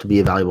himself to be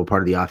a valuable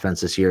part of the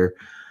offense this year.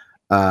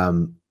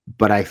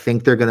 But I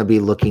think they're going to be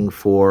looking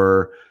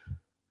for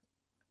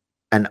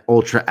an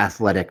ultra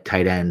athletic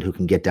tight end who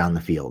can get down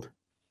the field.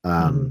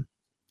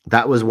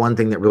 That was one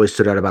thing that really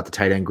stood out about the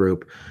tight end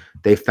group.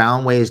 They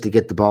found ways to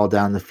get the ball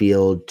down the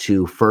field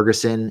to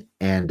Ferguson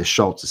and to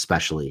Schultz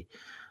especially.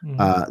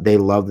 They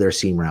love their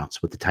seam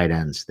routes with the tight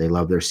ends. They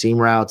love their seam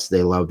routes.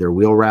 They love their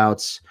wheel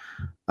routes.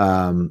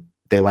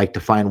 They like to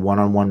find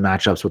one-on-one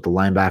matchups with the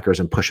linebackers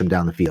and push them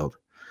down the field.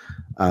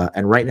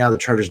 And right now the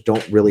Chargers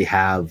don't really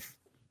have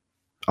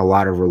a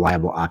lot of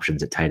reliable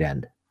options at tight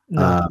end.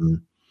 No.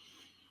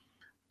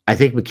 I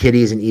think McKitty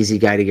is an easy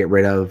guy to get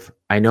rid of.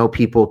 I know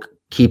people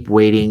keep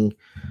waiting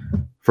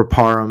for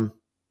Parham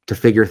to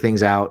figure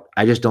things out.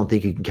 I just don't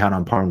think you can count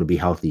on Parham to be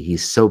healthy.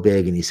 He's so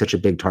big and he's such a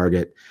big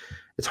target.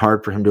 It's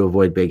hard for him to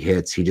avoid big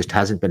hits. He just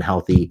hasn't been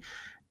healthy.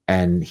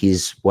 And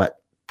he's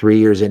 3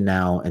 years in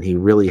now, and he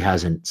really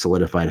hasn't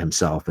solidified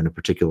himself in a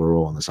particular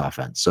role in this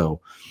offense.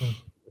 So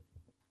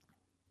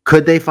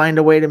could they find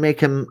a way to make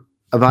him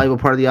a valuable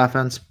part of the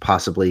offense?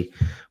 Possibly,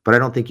 but I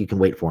don't think you can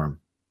wait for him.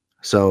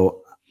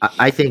 So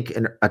I think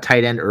a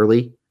tight end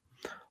early,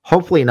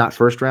 hopefully not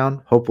first round,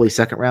 hopefully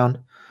second round,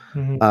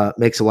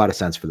 makes a lot of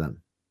sense for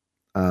them.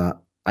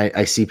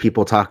 I see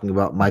people talking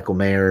about Michael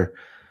Mayer.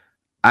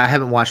 I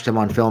haven't watched him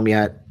on film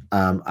yet.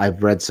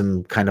 I've read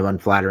some kind of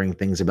unflattering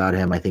things about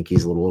him. I think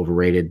he's a little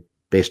overrated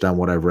based on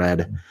what I've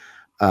read.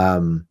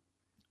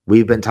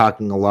 We've been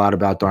talking a lot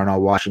about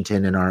Darnell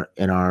Washington in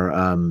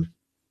our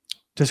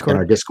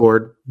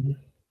Discord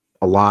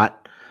a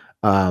lot.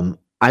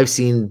 I've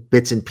seen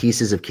bits and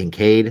pieces of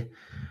Kincaid,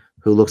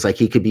 who looks like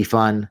he could be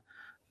fun.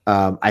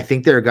 I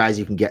think there are guys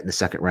you can get in the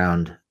second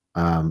round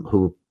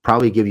who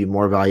probably give you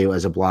more value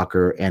as a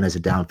blocker and as a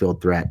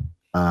downfield threat,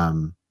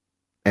 an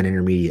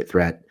intermediate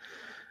threat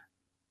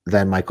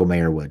than Michael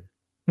Mayer would.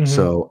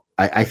 So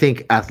I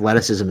think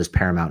athleticism is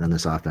paramount in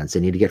this offense. They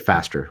need to get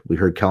faster. We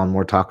heard Kellen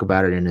Moore talk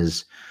about it in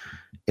his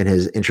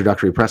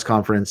introductory press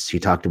conference. He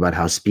talked about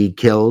how speed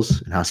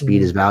kills and how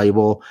speed is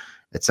valuable.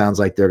 It sounds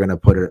like they're going to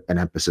put an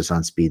emphasis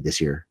on speed this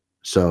year.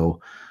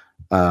 So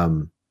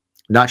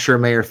not sure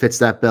Mayer fits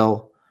that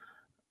bill,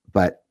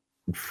 but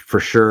for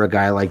sure a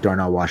guy like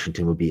Darnell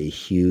Washington would be a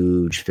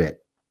huge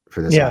fit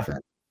for this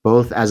offense,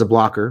 both as a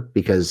blocker,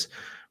 because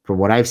from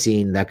what I've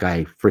seen, that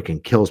guy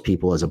freaking kills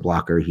people as a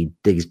blocker. He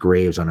digs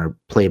graves on a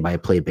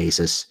play-by-play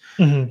basis.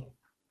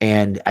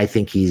 And I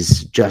think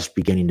he's just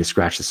beginning to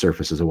scratch the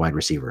surface as a wide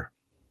receiver.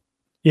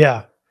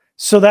 Yeah.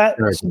 So that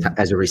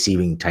as a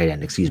receiving tight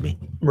end, excuse me.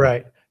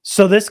 Right.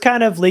 So this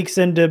kind of leaks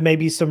into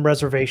maybe some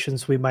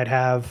reservations we might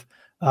have.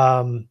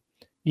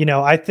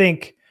 I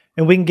think,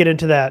 and we can get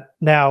into that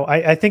now.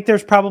 I think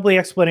there's probably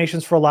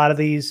explanations for a lot of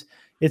these.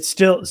 It's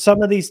still,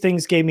 some of these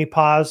things gave me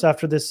pause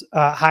after this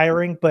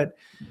hiring, but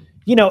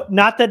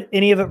not that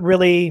any of it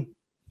really,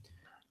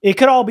 it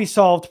could all be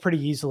solved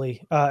pretty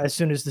easily as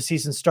soon as the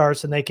season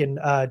starts and they can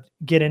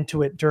get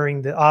into it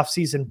during the off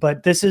season.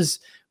 But this is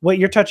what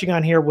you're touching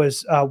on here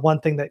was one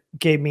thing that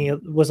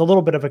was a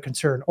little bit of a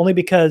concern, only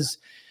because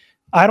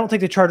I don't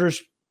think the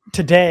Chargers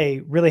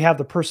today really have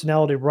the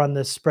personnel to run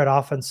this spread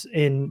offense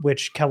in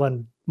which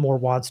Kellen Moore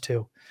wants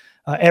to.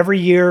 Every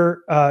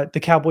year, the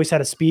Cowboys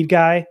had a speed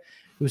guy.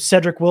 It was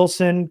Cedric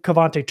Wilson,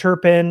 Cavante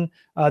Turpin.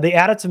 They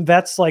added some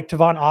vets like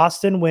Tavon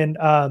Austin when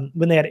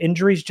they had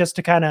injuries just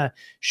to kind of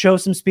show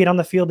some speed on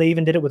the field. They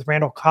even did it with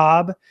Randall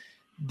Cobb.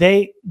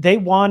 They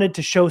wanted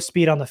to show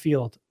speed on the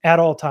field at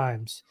all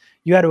times.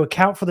 You had to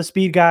account for the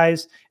speed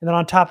guys. And then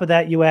on top of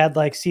that, you add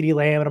like CeeDee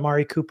Lamb and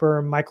Amari Cooper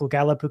and Michael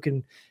Gallup who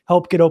can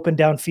help get open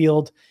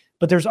downfield.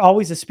 But there's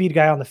always a speed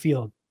guy on the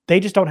field.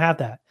 They just don't have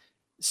that.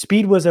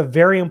 Speed was a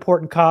very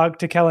important cog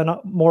to Kellen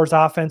Moore's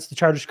offense. The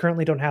Chargers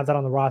currently don't have that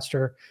on the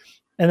roster.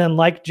 And then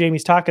like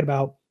Jamie's talking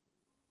about,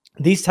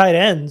 these tight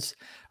ends,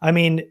 I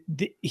mean,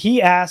 he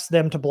asked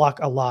them to block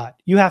a lot.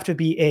 You have to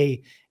be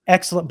a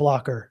excellent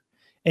blocker,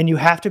 and you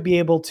have to be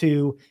able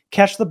to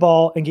catch the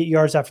ball and get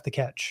yards after the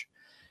catch.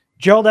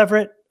 Gerald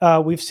Everett,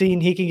 we've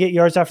seen he can get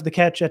yards after the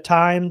catch at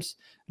times.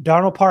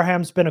 Darnell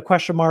Parham's been a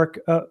question mark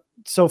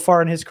so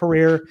far in his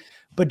career,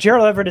 but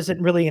Gerald Everett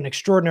isn't really an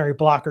extraordinary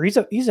blocker.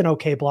 He's an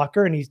okay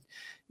blocker, and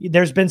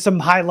there's been some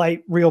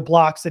highlight reel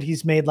blocks that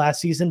he's made last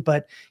season,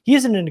 but he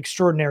isn't an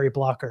extraordinary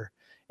blocker.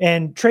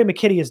 And Trey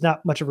McKitty is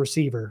not much of a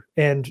receiver,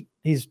 and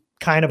he's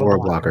kind of a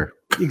blocker.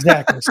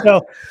 Exactly.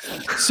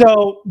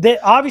 So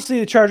obviously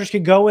the Chargers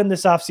can go in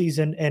this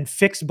offseason and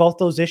fix both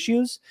those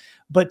issues.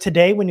 But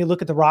today, when you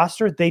look at the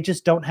roster, they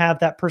just don't have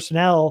that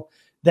personnel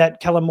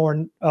that Kellen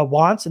Moore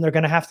wants, and they're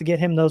going to have to get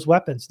him those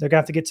weapons. They're going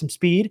to have to get some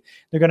speed.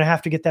 They're going to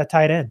have to get that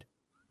tight end.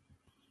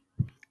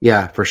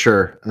 Yeah, for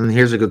sure. And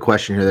here's a good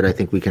question here that I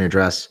think we can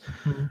address.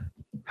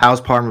 How's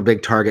Parham a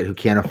big target who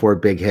can't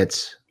afford big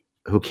hits,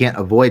 who can't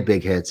avoid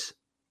big hits,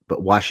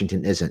 but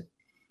Washington isn't?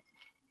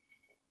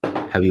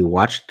 Have you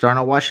watched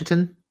Darnell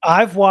Washington?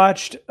 I've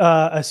watched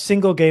a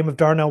single game of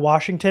Darnell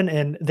Washington,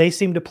 and they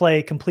seem to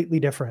play completely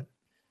different.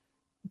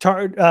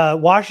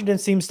 Washington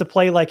seems to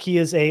play like he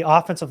is a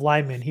offensive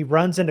lineman. He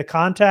runs into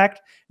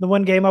contact. The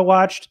one game I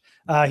watched,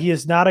 he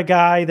is not a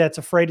guy that's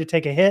afraid to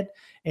take a hit,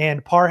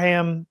 and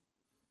Parham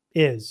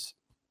is.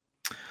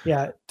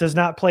 Yeah, does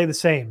not play the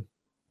same.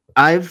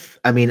 I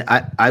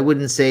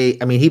wouldn't say,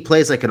 he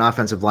plays like an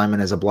offensive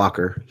lineman as a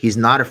blocker. He's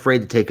not afraid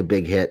to take a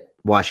big hit,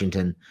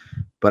 Washington,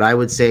 but I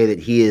would say that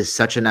he is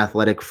such an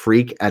athletic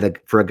freak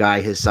for a guy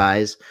his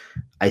size.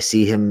 I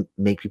see him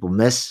make people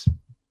miss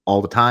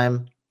all the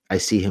time. I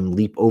see him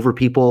leap over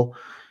people.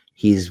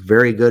 He's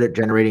very good at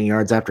generating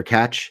yards after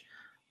catch.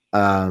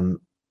 I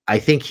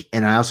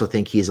also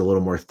think he's a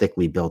little more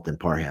thickly built than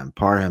Parham.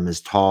 Parham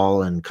is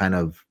tall and kind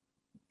of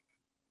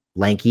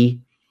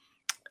lanky,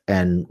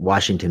 and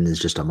Washington is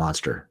just a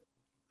monster.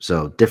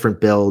 So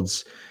different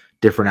builds,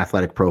 different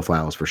athletic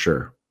profiles for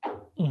sure.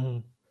 Mm-hmm.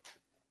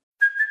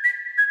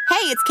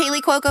 Hey, it's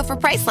Kaylee Cuoco for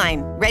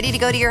Priceline. Ready to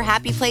go to your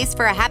happy place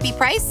for a happy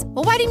price?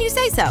 Well, why didn't you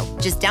say so?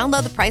 Just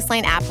download the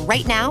Priceline app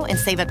right now and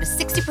save up to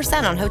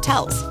 60% on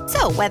hotels.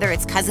 So whether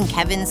it's Cousin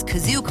Kevin's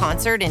Kazoo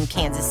Concert in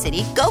Kansas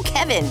City, go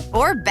Kevin,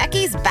 or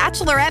Becky's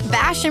Bachelorette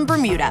Bash in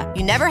Bermuda,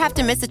 you never have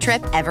to miss a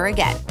trip ever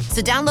again.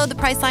 So download the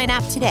Priceline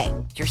app today.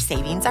 Your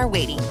savings are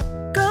waiting.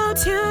 Go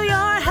to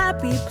your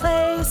happy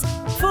place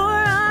for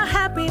a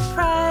happy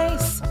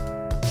price.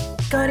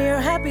 Go to your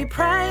happy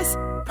price,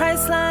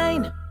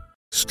 Priceline.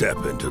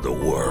 Step into the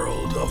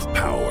world of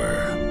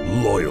power,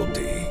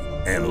 loyalty,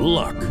 and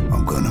luck.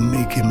 I'm gonna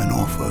make him an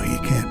offer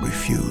he can't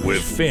refuse.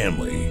 With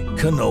family,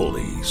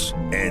 cannolis,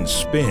 and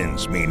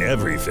spins mean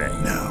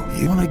everything. Now,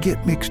 you wanna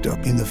get mixed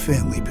up in the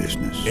family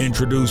business.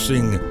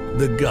 Introducing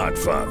The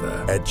Godfather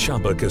at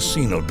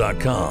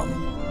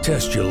ChumbaCasino.com.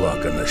 Test your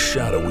luck in the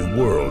shadowy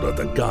world of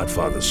The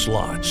Godfather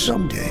slot.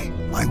 Someday,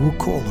 I will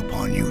call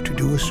upon you to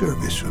do a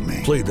service for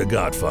me. Play The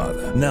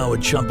Godfather, now at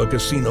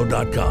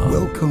ChumbaCasino.com.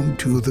 Welcome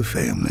to the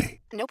family.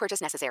 No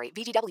purchase necessary.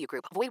 VGW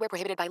Group. Void where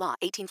prohibited by law.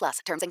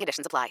 18+. Terms and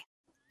conditions apply.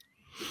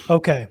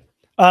 Okay.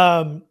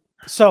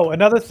 So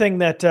another thing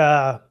that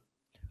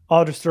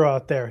I'll just throw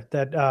out there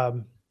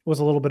that was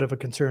a little bit of a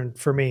concern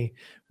for me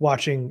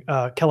watching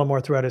Kellen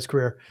Moore throughout his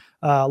career.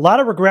 A lot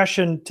of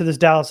regression to this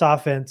Dallas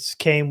offense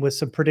came with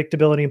some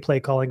predictability in play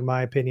calling, in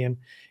my opinion.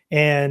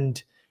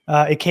 And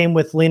it came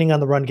with leaning on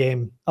the run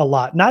game a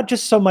lot. Not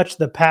just so much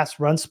the pass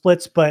run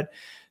splits, but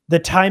the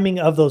timing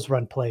of those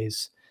run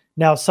plays.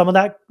 Now, some of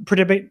that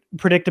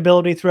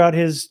predictability throughout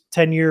his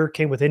tenure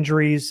came with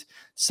injuries.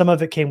 Some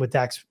of it came with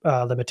Dak's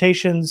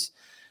limitations.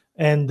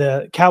 And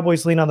the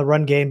Cowboys lean on the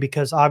run game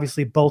because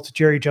obviously both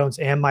Jerry Jones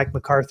and Mike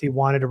McCarthy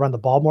wanted to run the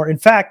ball more. In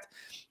fact,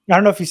 I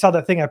don't know if you saw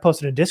that thing I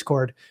posted in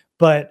Discord,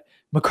 but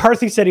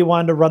McCarthy said he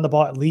wanted to run the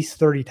ball at least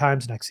 30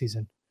 times next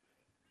season.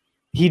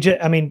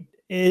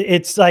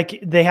 It's like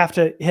they have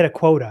to hit a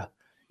quota.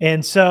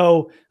 And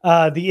so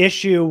the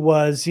issue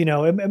was,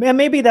 and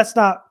maybe that's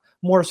not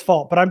Moore's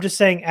fault, but I'm just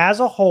saying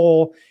as a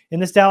whole in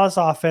this Dallas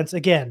offense,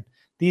 again,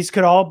 these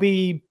could all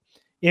be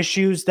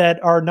issues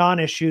that are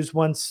non-issues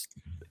once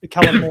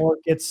Kellen Moore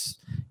gets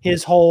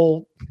his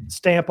whole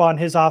stamp on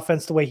his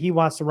offense the way he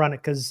wants to run it.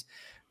 Because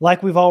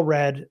like we've all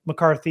read,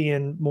 McCarthy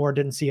and Moore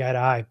didn't see eye to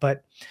eye,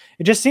 but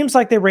it just seems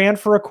like they ran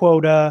for a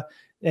quota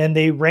and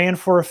they ran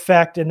for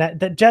effect. And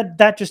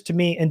that just to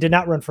me, and did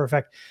not run for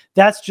effect.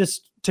 That's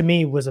just to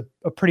me was a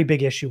pretty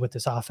big issue with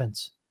this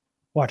offense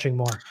watching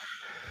Moore.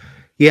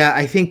 Yeah,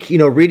 I think,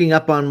 reading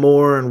up on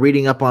Moore and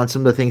reading up on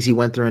some of the things he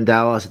went through in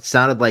Dallas, it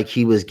sounded like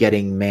he was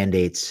getting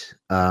mandates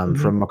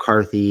from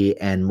McCarthy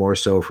and more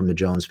so from the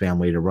Jones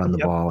family to run the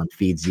ball and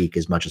feed Zeke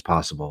as much as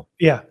possible.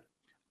 Yeah.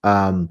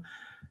 I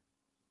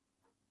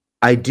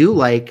do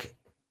like,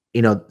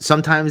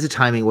 sometimes the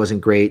timing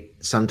wasn't great.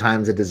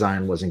 Sometimes the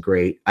design wasn't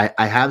great.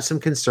 I have some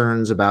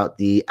concerns about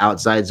the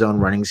outside zone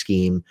running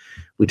scheme.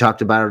 We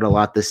talked about it a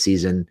lot this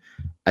season.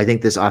 I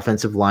think this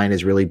offensive line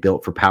is really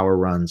built for power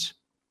runs.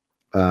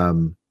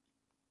 And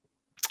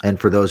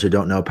for those who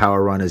don't know,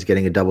 power run is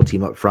getting a double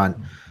team up front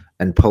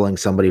and pulling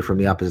somebody from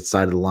the opposite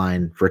side of the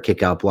line for a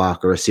kick out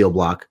block or a seal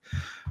block.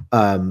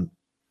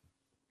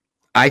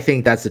 I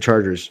think that's the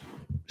Chargers'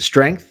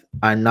 strength.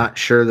 I'm not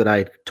sure that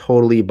I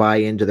totally buy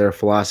into their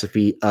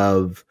philosophy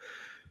of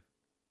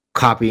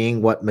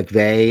copying what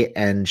McVay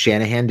and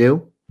Shanahan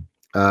do.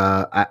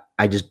 I'm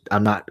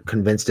not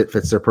convinced it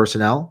fits their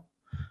personnel.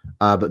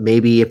 But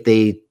maybe if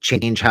they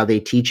change how they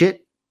teach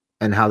it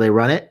and how they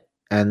run it,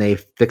 and they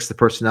fix the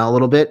personnel a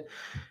little bit,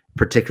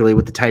 particularly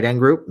with the tight end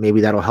group,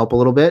 maybe that'll help a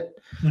little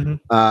bit.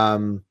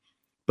 Mm-hmm.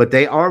 But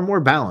they are more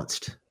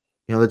balanced.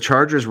 The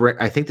Chargers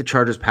I think the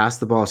Chargers passed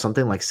the ball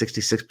something like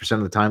 66%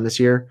 of the time this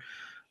year.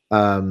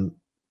 The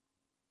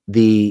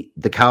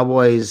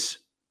Cowboys,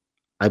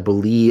 I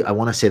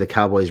want to say the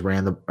Cowboys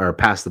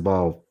passed the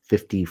ball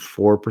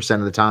 54%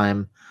 of the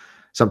time,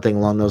 something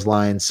along those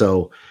lines.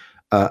 So,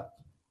 a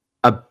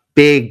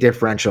big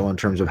differential in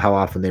terms of how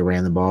often they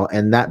ran the ball,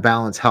 and that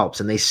balance helps.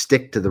 And they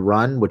stick to the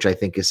run, which I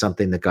think is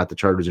something that got the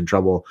Chargers in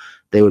trouble.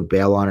 They would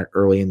bail on it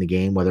early in the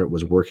game, whether it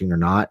was working or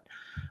not.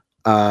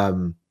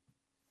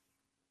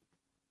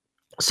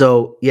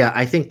 So, yeah,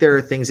 I think there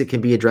are things that can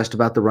be addressed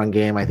about the run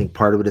game. I think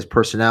part of it is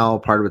personnel,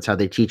 part of it's how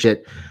they teach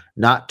it.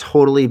 Not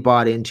totally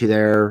bought into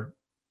their,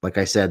 like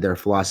I said, their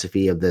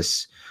philosophy of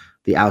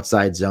the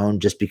outside zone.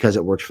 Just because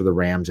it works for the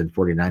Rams and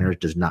 49ers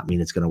does not mean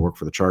it's going to work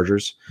for the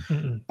Chargers.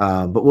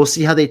 But we'll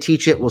see how they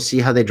teach it. We'll see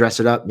how they dress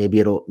it up. Maybe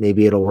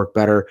it'll work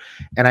better.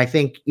 And I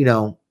think,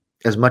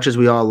 as much as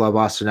we all love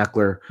Austin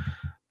Eckler,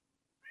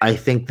 I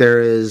think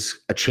there is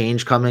a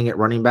change coming at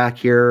running back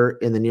here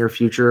in the near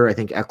future. I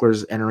think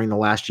Eckler's entering the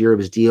last year of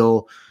his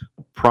deal,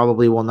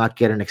 probably will not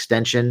get an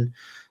extension.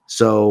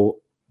 So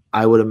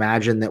I would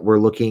imagine that we're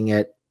looking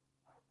at,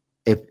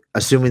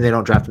 assuming they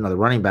don't draft another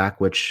running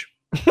back, which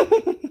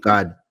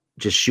God,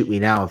 just shoot me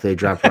now if they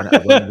draft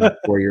running back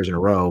 4 years in a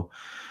row.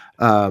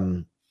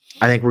 I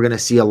think we're going to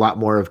see a lot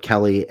more of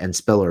Kelly and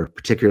Spiller,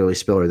 particularly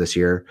Spiller this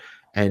year.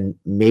 And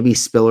maybe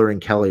Spiller and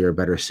Kelly are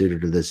better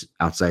suited to this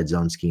outside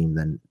zone scheme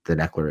than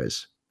Eckler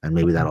is. And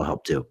maybe that'll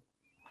help too.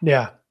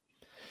 Yeah.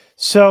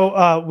 So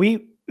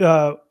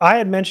I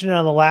had mentioned it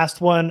on the last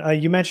one.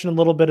 You mentioned a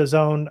little bit of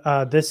zone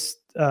this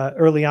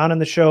early on in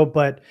the show,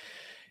 but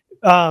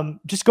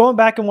just going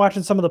back and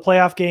watching some of the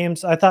playoff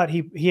games, I thought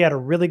he had a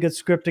really good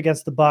script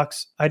against the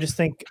Bucs. I just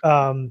think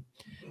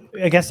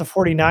against the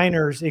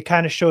 49ers, it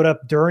kind of showed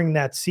up during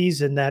that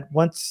season that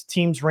once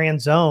teams ran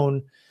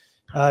zone,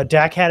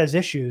 Dak had his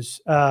issues.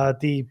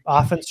 The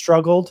offense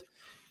struggled,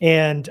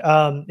 and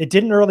it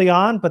didn't early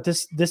on, but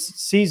this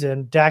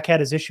season, Dak had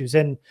his issues.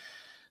 And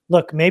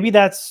look, maybe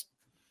that's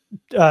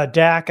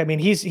Dak. I mean,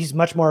 he's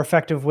much more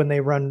effective when they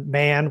run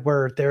man,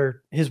 where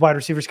his wide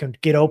receivers can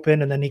get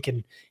open and then he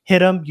can hit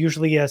them.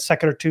 Usually a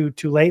second or two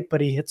too late, but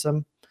he hits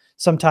them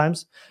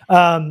sometimes.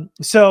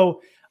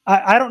 So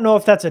I don't know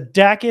if that's a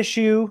Dak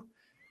issue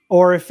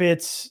or if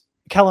it's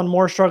Kellen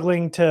Moore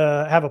struggling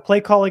to have a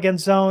play call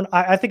against zone.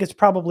 I think it's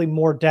probably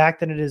more Dak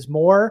than it is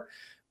Moore,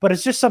 but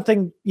it's just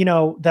something,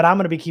 that I'm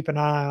going to be keeping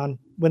an eye on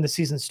when the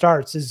season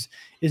starts. Is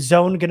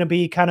zone going to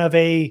be kind of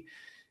a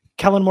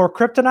Kellen Moore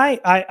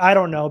kryptonite? I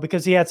don't know,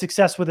 because he had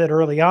success with it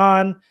early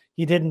on.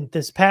 He didn't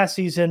this past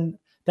season.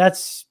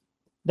 That's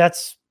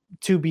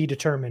to be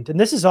determined. And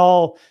this is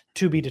all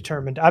to be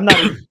determined. I'm not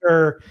even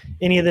sure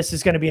any of this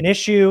is going to be an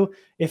issue.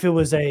 If it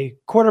was a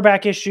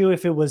quarterback issue,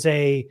 if it was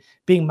a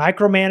being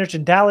micromanaged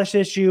in Dallas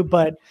issue.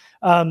 But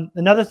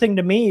another thing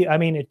to me, I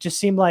mean, it just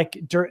seemed like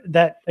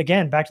that,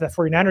 again, back to that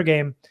 49er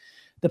game,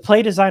 the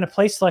play design and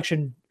play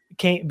selection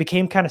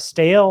became kind of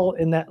stale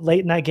late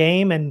in that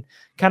game and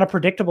kind of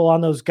predictable on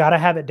those gotta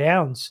have it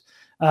downs.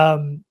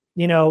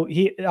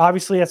 He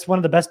obviously, that's one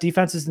of the best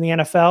defenses in the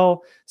NFL.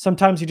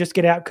 Sometimes you just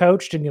get out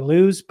coached and you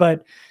lose,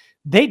 but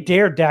they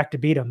dared Dak to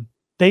beat him.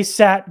 They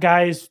sat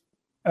guys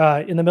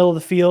in the middle of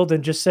the field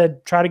and just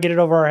said, try to get it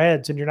over our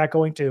heads, and you're not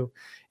going to.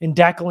 And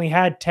Dak only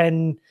had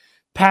 10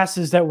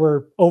 passes that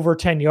were over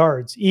 10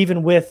 yards,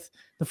 even with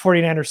the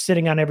 49ers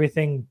sitting on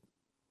everything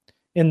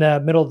in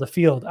the middle of the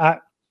field.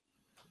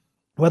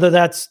 Whether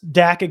that's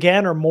Dak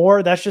again or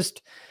more, that's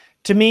just,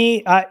 to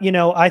me,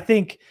 I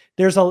think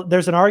there's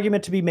an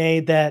argument to be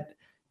made that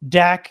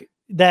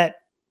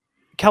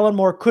Kellen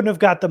Moore couldn't have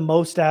got the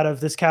most out of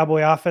this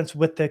Cowboy offense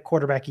with the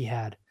quarterback he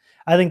had.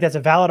 I think that's a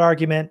valid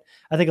argument.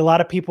 I think a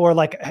lot of people are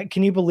like,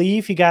 can you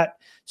believe he got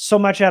so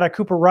much out of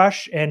Cooper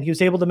Rush and he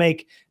was able to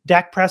make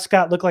Dak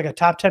Prescott look like a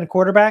top 10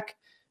 quarterback?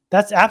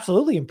 That's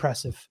absolutely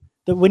impressive.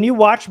 When you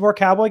watch more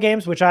Cowboy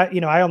games, which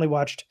I only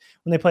watched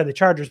when they played the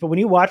Chargers, but when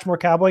you watch more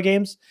Cowboy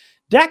games,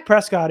 Dak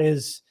Prescott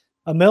is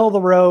a middle of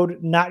the road,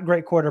 not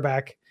great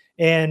quarterback.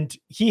 And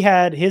he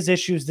had his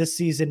issues this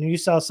season. And you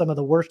saw some of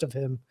the worst of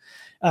him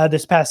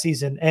this past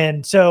season.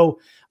 And so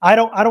I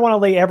don't want to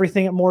lay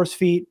everything at Moore's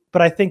feet,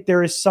 but I think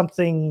there is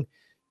something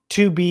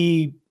to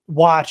be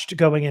watched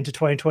going into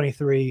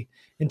 2023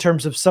 in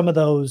terms of some of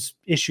those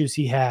issues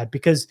he had,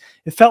 because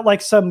it felt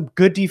like some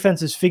good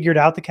defenses figured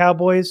out the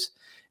Cowboys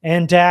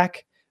and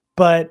Dak.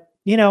 But,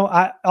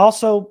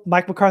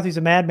 Mike McCarthy's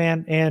a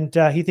madman, and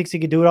he thinks he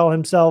could do it all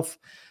himself.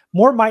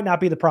 Moore might not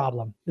be the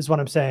problem, is what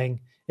I'm saying.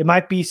 It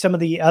might be some of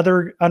the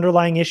other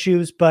underlying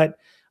issues, but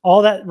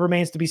all that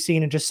remains to be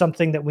seen, and just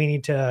something that we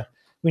need to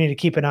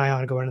keep an eye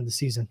on going into the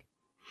season.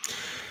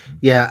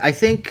 Yeah, I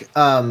think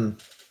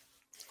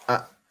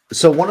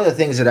so one of the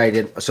things that I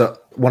did, so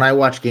when I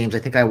watch games, I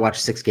think I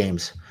watched 6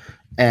 games,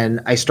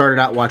 and I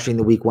started out watching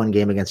the week 1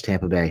 game against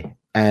Tampa Bay,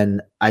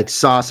 and I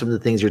saw some of the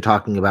things you're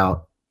talking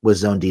about with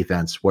zone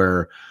defense,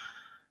 where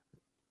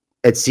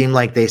it seemed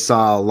like they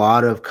saw a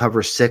lot of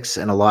cover 6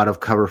 and a lot of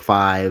cover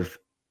 5,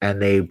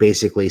 and they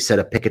basically set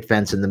a picket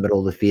fence in the middle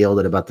of the field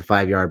at about the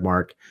 5-yard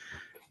mark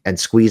and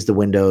squeezed the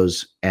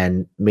windows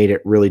and made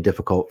it really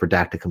difficult for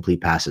Dak to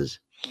complete passes.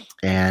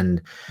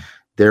 And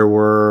there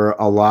were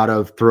a lot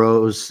of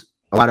throws,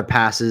 a lot of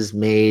passes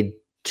made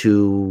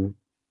into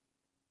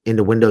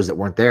windows that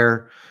weren't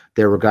there.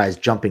 There were guys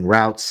jumping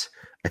routes.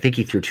 I think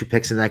he threw 2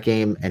 picks in that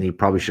game, and he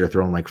probably should have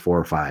thrown like 4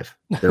 or 5.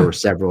 There were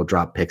several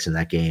drop picks in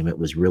that game. It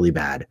was really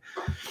bad.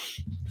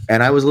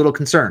 And I was a little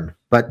concerned.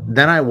 But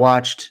then I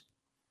watched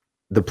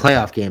the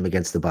playoff game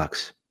against the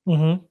Bucs.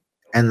 Mm-hmm.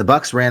 And the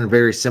Bucs ran a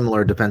very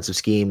similar defensive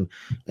scheme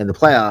in the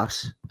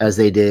playoffs as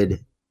they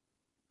did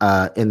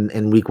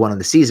in week 1 of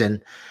the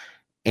season.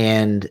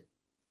 And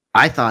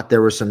I thought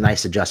there were some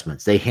nice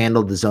adjustments. They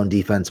handled the zone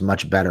defense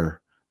much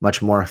better,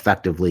 much more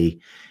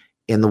effectively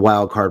in the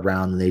wild card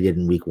round than they did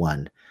in week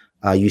 1.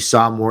 You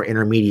saw more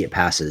intermediate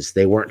passes.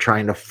 They weren't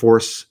trying to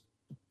force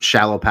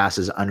shallow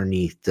passes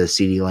underneath to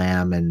CeeDee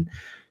Lamb and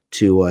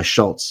to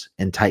Schultz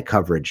in tight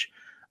coverage.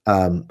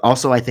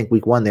 Also, I think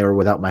week 1, they were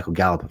without Michael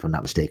Gallup, if I'm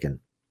not mistaken,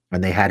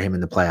 and they had him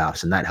in the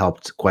playoffs, and that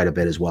helped quite a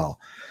bit as well.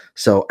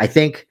 So I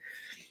think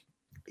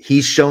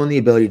he's shown the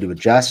ability to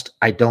adjust.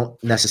 I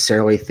don't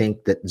necessarily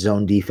think that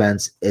zone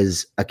defense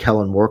is a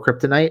Kellen Moore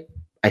kryptonite.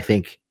 I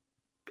think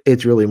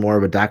it's really more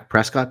of a Dak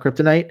Prescott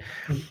kryptonite.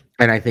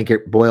 And I think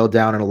it boiled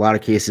down in a lot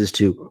of cases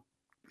to,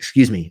 I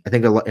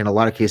think in a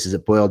lot of cases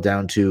it boiled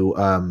down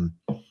to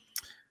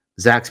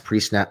Dak's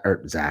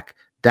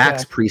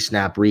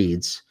pre-snap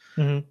reads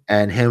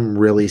and him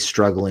really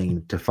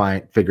struggling to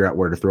figure out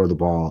where to throw the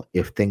ball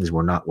if things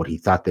were not what he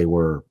thought they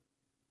were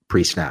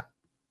pre-snap.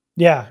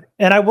 Yeah.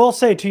 And I will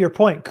say, to your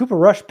point, Cooper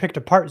Rush picked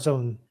apart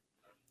zone.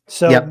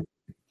 So,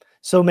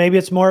 so maybe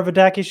it's more of a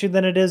Dak issue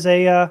than it is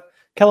a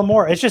Kellen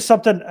Moore. It's just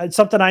something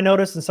I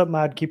noticed and something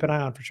I'd keep an eye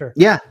on for sure.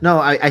 Yeah, no,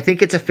 I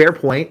think it's a fair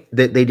point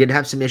that they did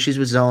have some issues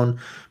with zone,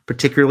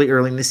 particularly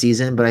early in the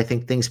season, but I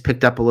think things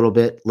picked up a little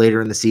bit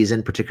later in the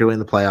season, particularly in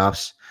the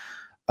playoffs.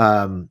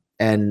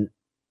 And,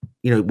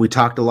 we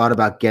talked a lot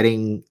about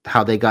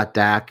how they got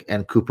Dak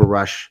and Cooper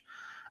Rush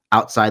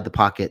outside the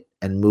pocket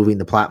and moving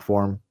the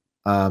platform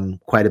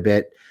quite a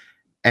bit.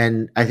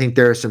 And I think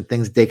there are some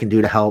things that they can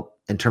do to help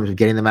in terms of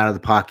getting them out of the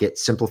pocket,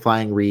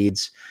 simplifying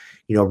reads,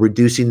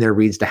 reducing their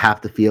reads to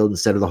half the field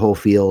instead of the whole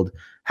field,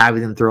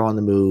 having them throw on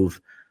the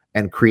move,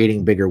 and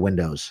creating bigger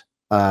windows.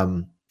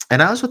 And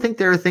I also think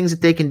there are things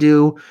that they can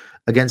do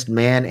against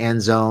man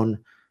and zone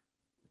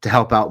to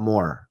help out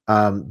more.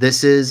 I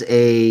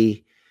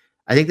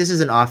think this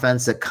is an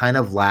offense that kind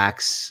of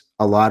lacks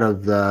a lot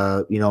of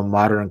the,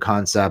 modern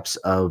concepts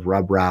of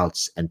rub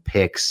routes and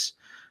picks.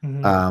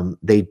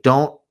 They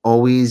don't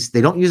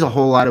use a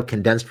whole lot of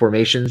condensed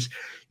formations.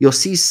 You'll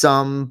see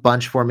some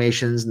bunch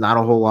formations, not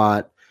a whole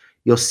lot.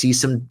 You'll see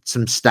some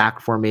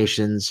stack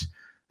formations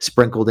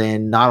sprinkled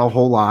in, not a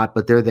whole lot,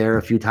 but they're there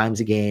a few times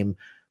a game.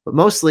 But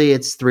mostly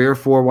it's 3 or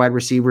 4 wide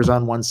receivers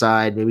on one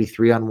side, maybe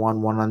 3 on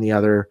one on the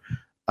other.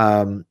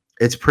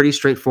 It's pretty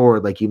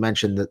straightforward. Like you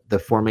mentioned, the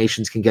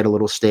formations can get a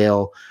little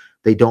stale.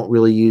 They don't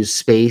really use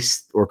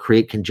space or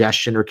create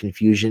congestion or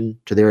confusion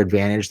to their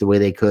advantage the way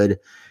they could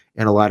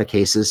in a lot of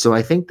cases. So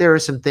I think there are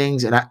some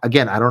things, and I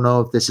don't know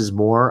if this is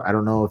Moore. I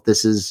don't know if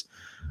this is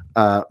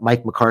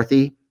Mike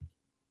McCarthy.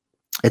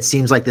 It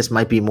seems like this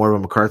might be more of a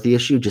McCarthy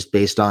issue just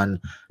based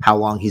on how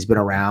long he's been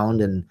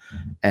around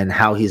and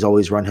how he's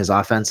always run his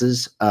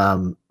offenses.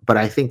 But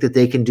I think that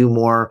they can do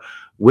more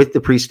with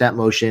the pre-snap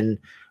motion,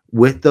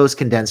 with those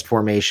condensed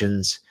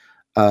formations,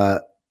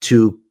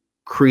 to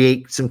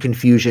create some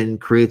confusion,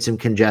 create some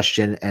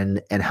congestion,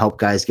 and help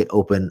guys get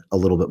open a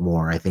little bit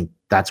more. I think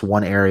that's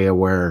one area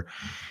where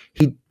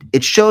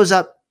it shows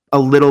up a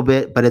little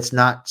bit, but it's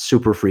not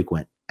super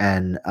frequent.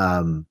 And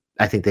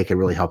I think they could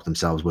really help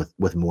themselves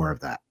with more of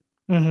that.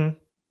 Mm-hmm.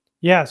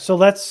 Yeah. So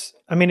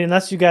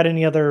unless you got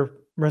any other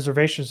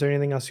reservations or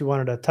anything else you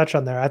wanted to touch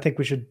on there, I think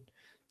we should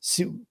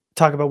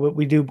talk about what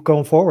we do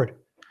going forward.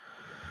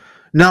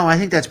 No, I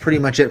think that's pretty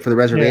much it for the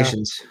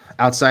reservations. Yeah.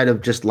 Outside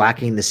of just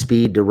lacking the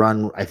speed to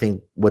run, I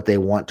think what they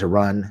want to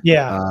run.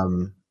 Yeah.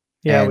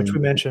 Which we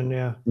mentioned.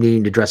 Yeah.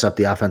 Needing to dress up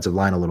the offensive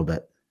line a little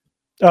bit.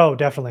 Oh,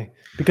 definitely.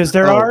 Because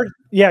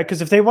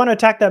because if they want to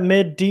attack that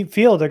mid deep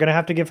field, they're going to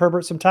have to give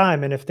Herbert some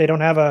time. And if they don't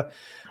have a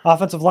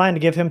offensive line to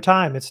give him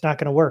time, it's not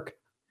going to work.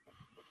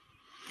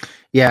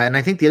 Yeah. And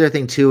I think the other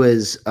thing too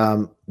is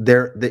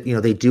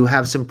they do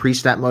have some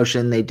pre-snap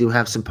motion. They do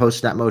have some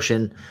post-snap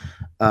motion.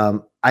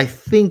 I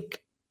think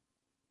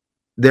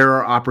there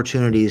are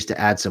opportunities to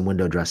add some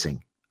window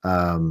dressing,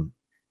 some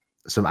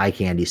eye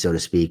candy, so to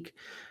speak,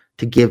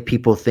 to give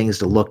people things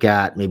to look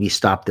at, maybe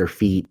stop their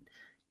feet,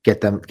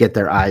 get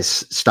their eyes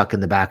stuck in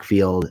the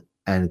backfield,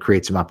 and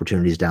create some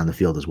opportunities down the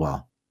field as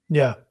well.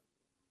 Yeah.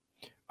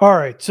 All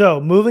right.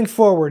 So moving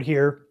forward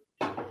here,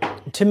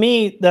 to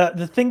me,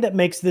 the thing that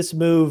makes this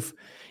move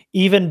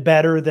even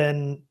better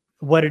than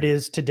what it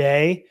is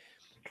today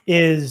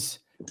is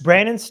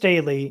Brandon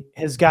Staley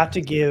has got to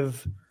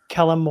give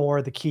Kellen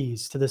Moore the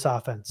keys to this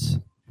offense.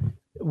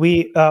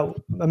 I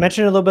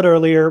mentioned it a little bit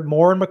earlier,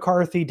 Moore and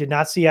McCarthy did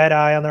not see eye to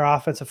eye on their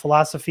offensive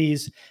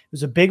philosophies. It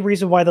was a big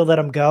reason why they let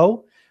him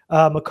go.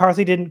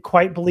 McCarthy didn't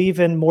quite believe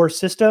in Moore's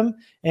system,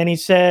 and he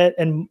said,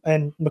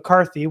 and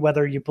McCarthy,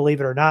 whether you believe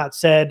it or not,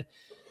 said,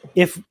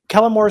 if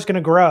Kellen Moore is going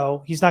to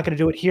grow, he's not going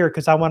to do it here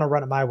because I want to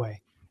run it my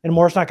way, and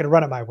Moore's not going to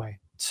run it my way.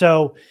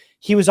 So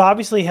he was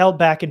obviously held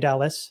back in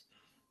Dallas.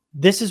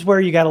 This is where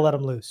you got to let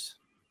him loose.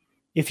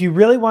 If you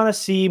really want to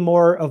see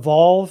Moore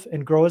evolve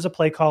and grow as a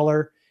play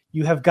caller,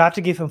 you have got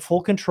to give him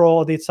full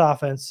control of this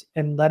offense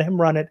and let him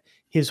run it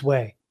his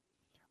way.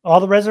 All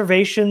the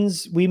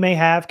reservations we may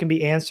have can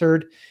be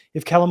answered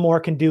if Kellen Moore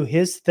can do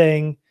his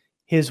thing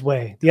his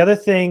way. The other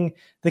thing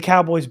the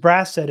Cowboys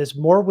brass said is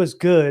Moore was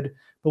good,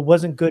 but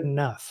wasn't good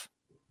enough.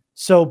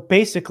 So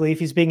basically, if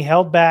he's being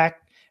held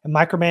back and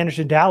micromanaged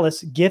in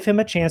Dallas, give him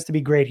a chance to be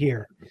great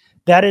here.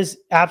 That is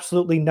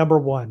absolutely number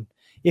one.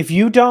 If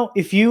you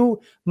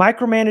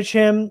micromanage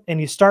him and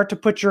you start to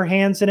put your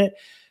hands in it,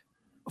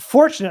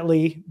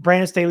 fortunately,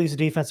 Brandon Staley's a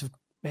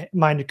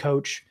defensive-minded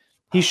coach.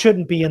 He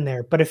shouldn't be in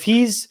there. But if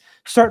he's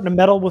starting to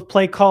meddle with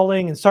play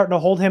calling and starting to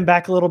hold him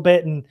back a little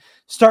bit and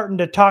starting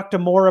to talk to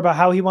Moore about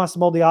how he wants to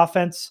mold the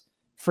offense,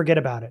 forget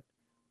about it.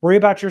 Worry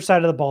about your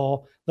side of the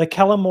ball. Let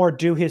Kellen Moore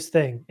do his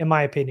thing, in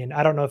my opinion.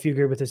 I don't know if you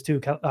agree with this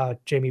too,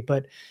 Jamie,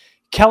 but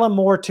Kellen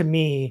Moore, to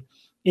me,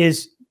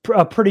 is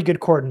a pretty good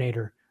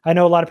coordinator. I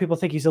know a lot of people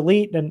think he's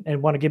elite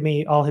and want to give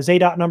me all his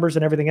ADOT numbers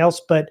and everything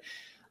else, but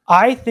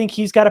I think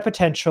he's got a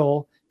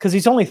potential, because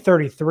he's only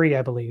 33,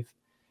 I believe.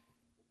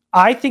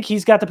 I think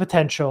he's got the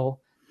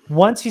potential,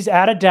 once he's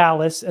out of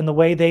Dallas and the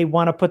way they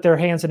want to put their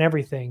hands in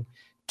everything,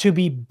 to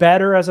be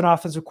better as an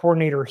offensive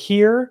coordinator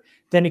here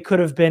than he could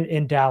have been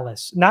in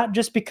Dallas. Not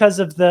just because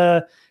of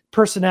the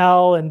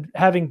personnel and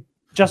having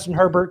Justin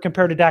Herbert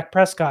compared to Dak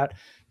Prescott,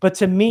 but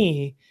to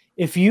me,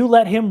 if you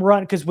let him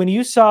run, because when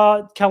you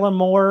saw Kellen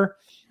Moore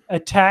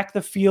attack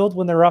the field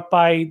when they're up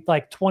by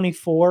like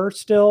 24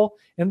 still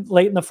and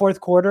late in the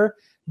fourth quarter,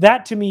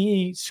 that to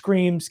me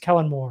screams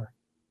Kellen Moore.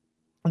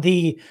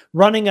 The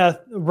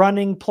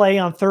running play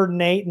on 3rd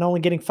and 8 and only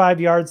getting 5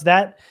 yards,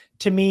 that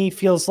to me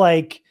feels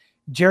like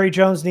Jerry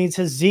Jones needs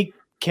his Zeke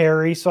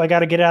carry, so I got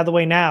to get out of the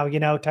way now,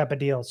 type of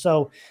deal.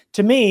 So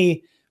to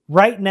me,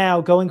 right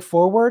now, going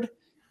forward,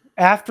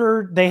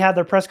 after they had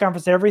their press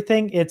conference and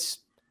everything, it's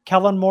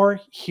Kellen Moore,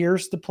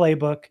 here's the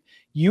playbook.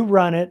 You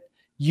run it.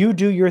 You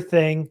do your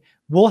thing.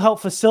 We'll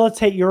help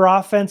facilitate your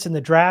offense in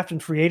the draft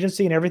and free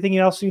agency and everything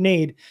else you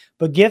need,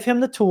 but give him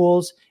the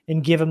tools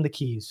and give him the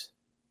keys.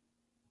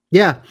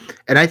 Yeah,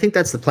 and I think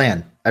that's the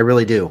plan. I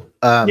really do.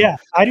 Yeah,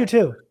 I do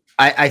too.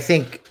 I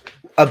think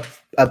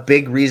a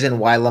big reason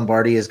why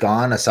Lombardi is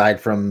gone, aside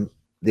from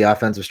the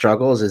offensive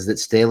struggles, is that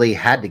Staley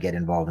had to get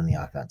involved in the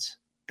offense.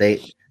 They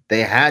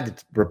had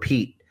to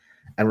repeat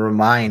and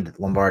remind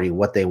Lombardi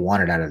what they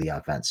wanted out of the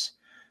offense.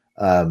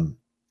 And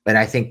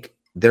I think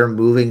they're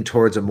moving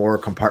towards a more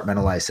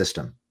compartmentalized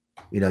system.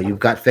 You've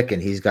got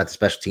Ficken. He's got the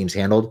special teams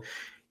handled.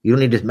 You don't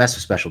need to mess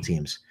with special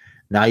teams.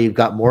 Now you've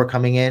got Moore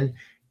coming in.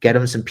 Get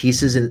him some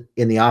pieces in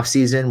the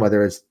offseason,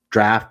 whether it's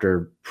draft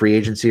or free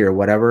agency or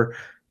whatever.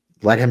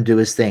 Let him do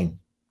his thing.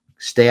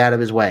 Stay out of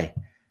his way.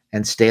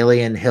 And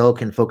Staley and Hill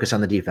can focus on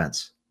the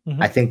defense.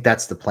 Mm-hmm. I think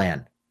that's the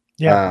plan.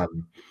 Yeah.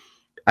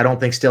 I don't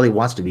think Staley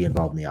wants to be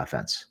involved in the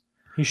offense.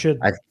 He should.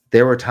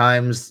 There were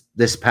times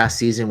this past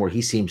season where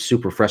he seemed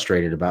super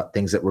frustrated about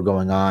things that were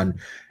going on,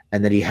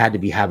 and that he had to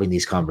be having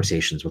these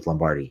conversations with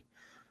Lombardi.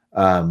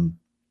 And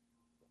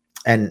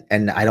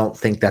I don't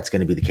think that's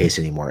going to be the case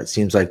anymore. It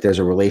seems like there's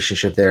a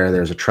relationship there.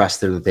 There's a trust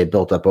there that they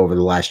built up over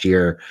the last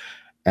year.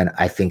 And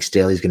I think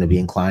Staley's going to be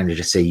inclined to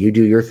just say, you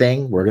do your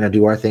thing. We're going to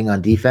do our thing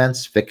on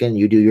defense. Ficken,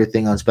 you do your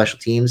thing on special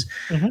teams.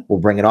 Mm-hmm. We'll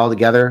bring it all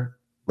together.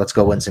 Let's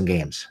go win some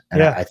games.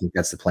 And I think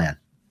that's the plan.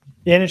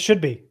 And it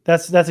should be.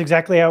 That's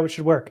exactly how it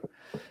should work.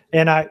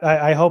 And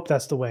I hope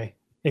that's the way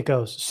it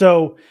goes.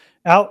 So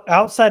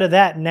outside of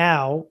that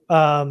now,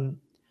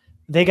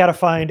 they got to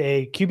find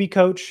a QB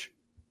coach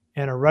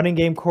and a running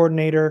game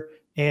coordinator,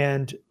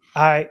 and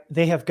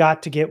they have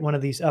got to get one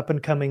of these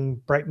up-and-coming,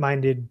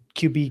 bright-minded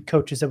QB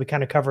coaches that we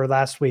kind of covered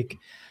last week.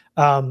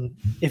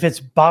 If it's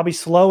Bobby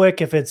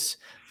Slowick, if it's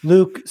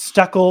Luke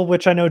Stuckel,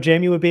 which I know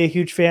Jamie would be a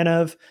huge fan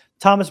of,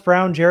 Thomas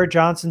Brown, Jared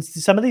Johnson,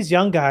 some of these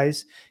young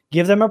guys,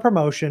 give them a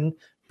promotion,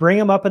 bring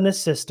them up in this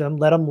system,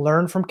 let them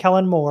learn from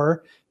Kellen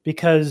Moore,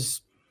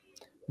 because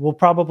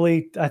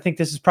I think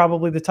this is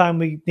probably the time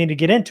we need to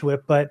get into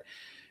it, but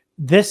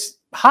this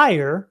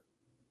hire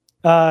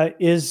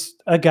is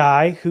a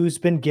guy who's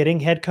been getting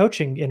head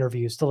coaching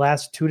interviews the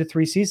last 2 to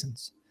 3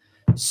 seasons.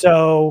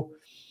 So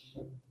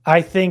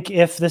I think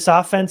if this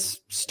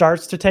offense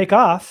starts to take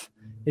off,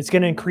 it's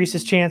going to increase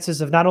his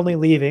chances of not only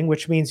leaving,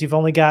 which means you've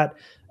only got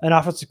an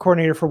offensive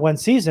coordinator for 1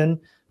 season,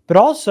 but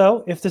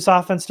also if this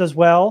offense does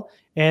well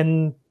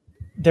and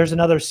there's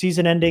another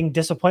season-ending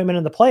disappointment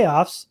in the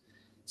playoffs,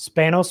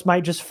 Spanos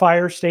might just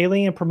fire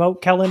Staley and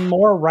promote Kellen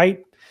Moore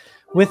right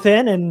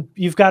within, and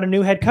you've got a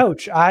new head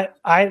coach. I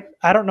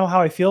don't know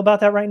how I feel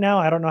about that right now.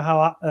 I don't know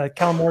how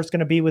Kellen Moore is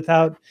going to be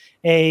without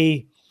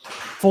a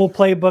full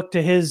playbook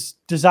to his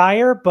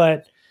desire,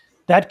 but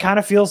that kind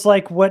of feels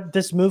like what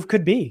this move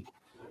could be.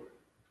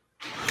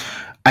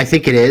 I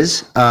think it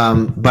is,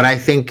 but I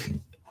think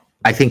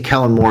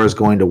Kellen Moore is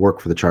going to work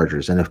for the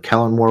Chargers, and if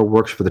Kellen Moore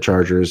works for the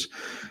Chargers,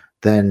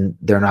 then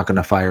they're not going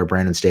to fire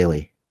Brandon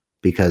Staley,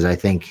 because I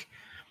think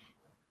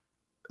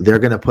they're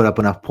going to put up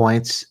enough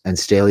points, and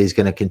Staley's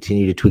going to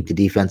continue to tweak the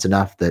defense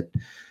enough that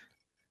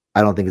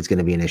I don't think it's going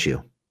to be an issue.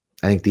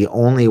 I think the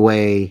only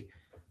way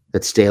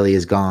that Staley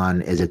is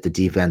gone is if the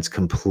defense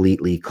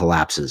completely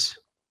collapses.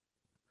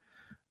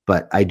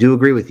 But I do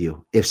agree with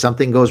you. If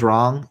something goes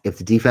wrong, if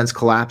the defense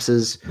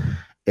collapses,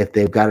 if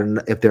they're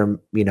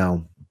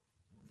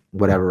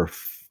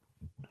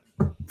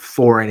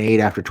 4-8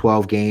 after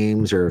 12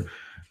 games, or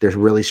they're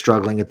really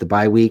struggling at the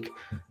bye week,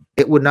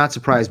 it would not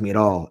surprise me at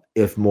all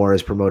if Moore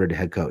is promoted to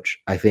head coach.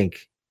 I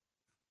think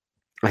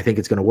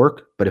it's going to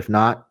work, but if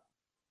not,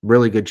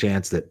 really good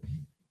chance that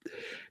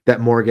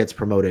Moore gets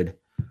promoted.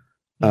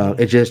 I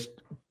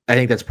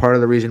think that's part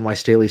of the reason why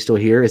Staley's still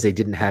here is they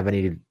didn't have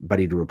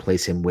anybody to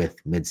replace him with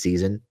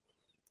mid-season.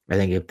 I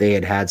think if they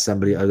had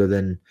somebody other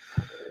than,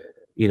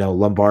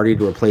 Lombardi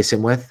to replace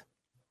him with,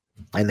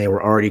 and they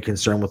were already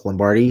concerned with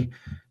Lombardi,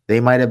 they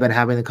might have been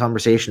having the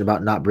conversation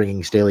about not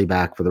bringing Staley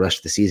back for the rest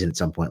of the season at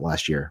some point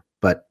last year,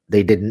 but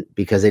they didn't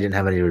because they didn't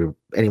have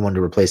anyone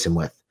to replace him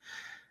with.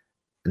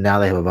 And now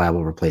they have a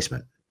viable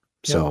replacement.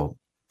 Yep. So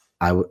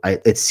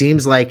it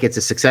seems like it's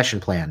a succession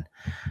plan,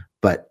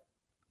 but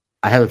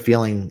I have a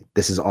feeling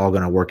this is all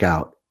going to work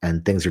out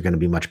and things are going to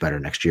be much better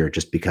next year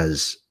just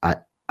because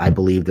I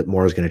believe that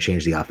Moore is going to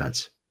change the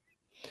offense.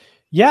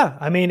 Yeah.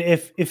 I mean,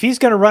 if he's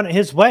going to run it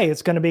his way,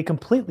 it's going to be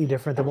completely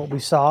different than what we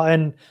saw.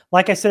 And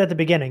like I said at the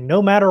beginning,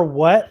 no matter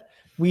what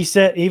we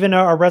said, even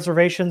our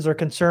reservations or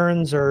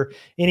concerns or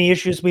any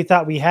issues we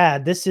thought we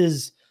had, this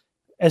is,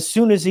 as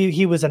soon as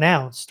he was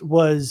announced,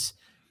 was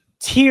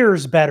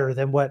tiers better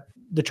than what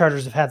the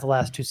Chargers have had the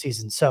last 2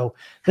 seasons. So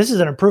this is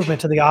an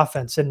improvement to the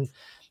offense. And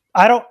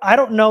I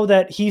don't know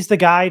that he's the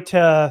guy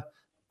to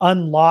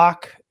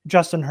unlock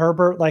Justin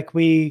Herbert like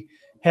we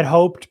had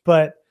hoped,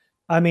 but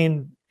I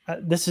mean,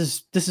 this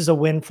is a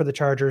win for the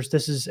Chargers.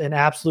 This is an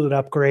absolute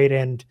upgrade,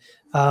 and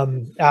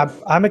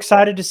I'm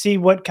excited to see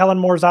what Kellen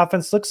Moore's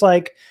offense looks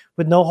like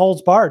with no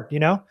holds barred.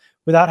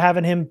 Without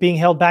having him being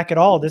held back at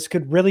all, this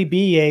could really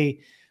be a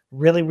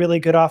really, really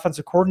good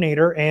offensive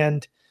coordinator.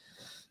 And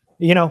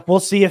we'll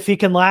see if he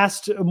can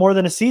last more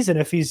than a season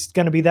if he's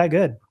going to be that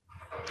good.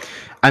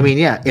 I mean,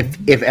 yeah,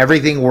 if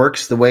everything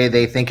works the way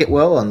they think it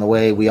will and the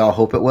way we all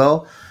hope it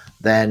will,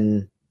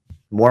 then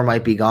Moore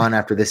might be gone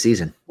after this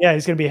season. Yeah,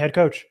 he's going to be a head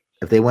coach.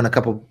 If they win a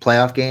couple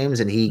playoff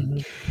games and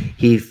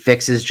he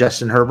fixes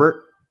Justin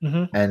Herbert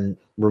and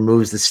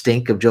removes the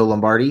stink of Joe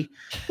Lombardi,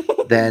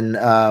 then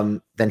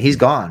he's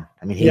gone.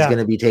 I mean, he's going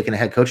to be taking a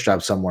head coach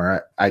job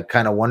somewhere. I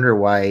kind of wonder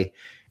why,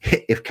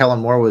 if Kellen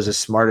Moore was the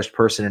smartest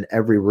person in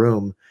every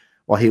room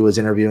while he was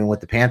interviewing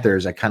with the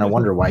Panthers, I kind of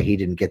wonder why he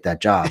didn't get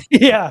that job.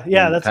 Yeah.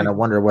 That's kind of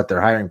wonder what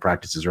their hiring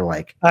practices are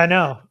like. I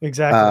know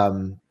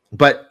exactly.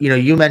 But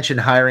you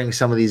mentioned hiring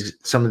some of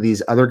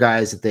these other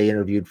guys that they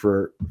interviewed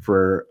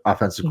for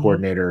offensive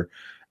coordinator,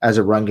 as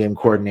a run game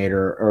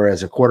coordinator, or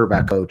as a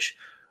quarterback coach.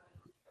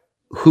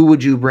 Who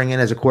would you bring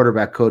in as a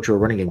quarterback coach or a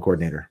running game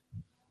coordinator?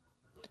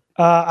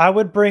 I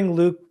would bring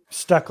Luke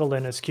Stuckel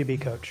in as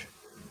QB coach.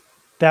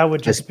 That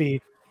would just be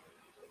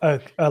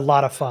a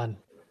lot of fun.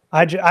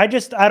 I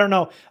don't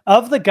know.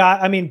 Of the guy,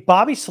 I mean,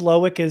 Bobby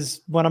Slowick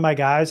is one of my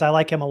guys. I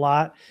like him a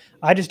lot.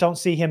 I just don't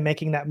see him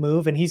making that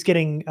move, and he's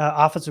getting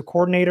offensive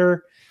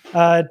coordinator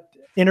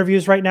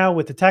interviews right now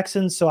with the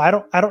Texans. So I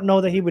don't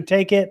know that he would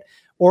take it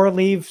or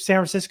leave San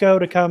Francisco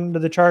to come to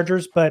the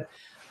Chargers. But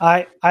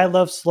I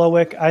love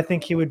Slowick. I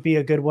think he would be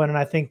a good one, and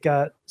I think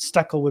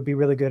Stuckel would be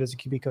really good as a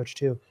QB coach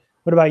too.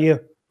 What about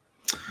you?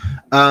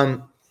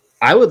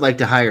 I would like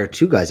to hire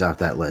 2 guys off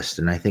that list,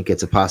 and I think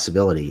it's a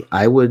possibility.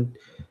 I would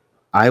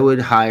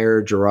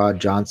hire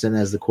Gerard Johnson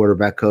as the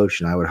quarterback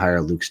coach, and I would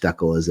hire Luke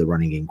Stuckel as the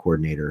running game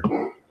coordinator.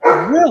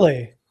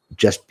 Really?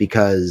 Just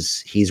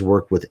because he's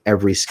worked with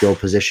every skill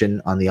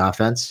position on the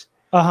offense.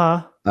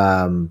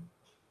 And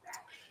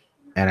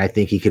I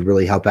think he could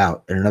really help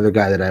out. And another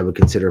guy that I would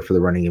consider for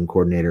the running game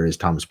coordinator is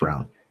Thomas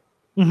Brown.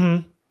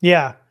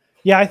 Yeah.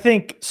 I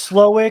think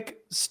Slowick,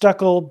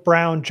 Stuckel,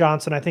 Brown,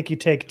 Johnson. I think you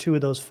take 2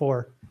 of those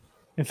 4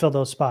 and fill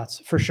those spots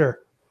for sure.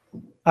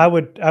 I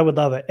would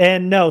love it.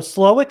 And no,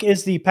 Slowick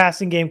is the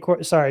passing game.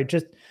 Sorry,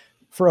 just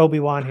for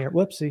Obi-Wan here.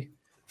 Whoopsie.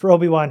 For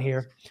Obi-Wan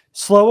here.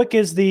 Slowick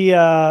is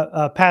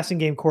the passing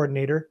game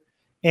coordinator,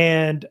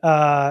 and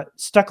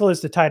Stuckel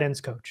is the tight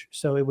ends coach.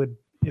 So it would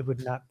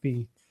not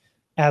be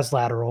as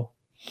lateral.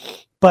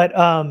 But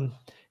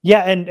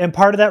and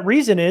part of that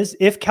reason is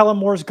if Kellen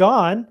Moore's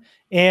gone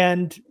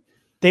and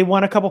they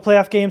won a couple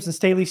playoff games and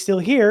Staley's still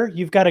here,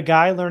 you've got a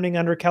guy learning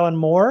under Kellen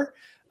Moore.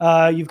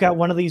 You've got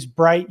one of these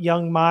bright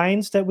young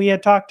minds that we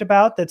had talked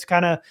about that's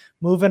kind of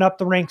moving up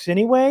the ranks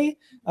anyway,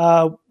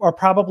 or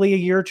probably a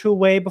year or 2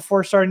 away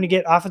before starting to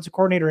get offensive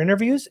coordinator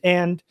interviews.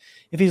 And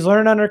if he's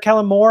learning under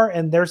Kellen Moore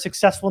and they're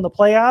successful in the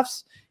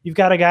playoffs, you've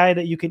got a guy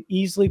that you can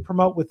easily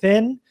promote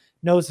within,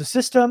 knows the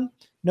system,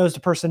 knows the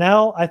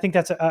personnel. I think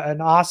that's an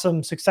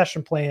awesome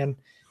succession plan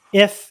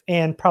if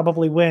and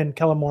probably when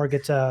Kellen Moore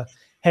gets a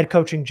head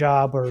coaching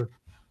job or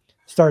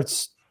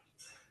starts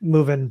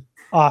moving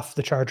off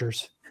the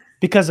Chargers.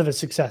 Because of his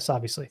success,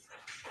 obviously.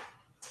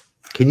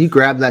 Can you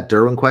grab that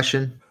Derwin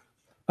question?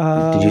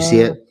 Did you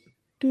see it?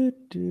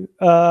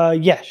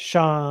 Yes,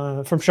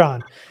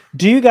 Sean.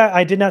 Do you guys?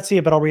 I did not see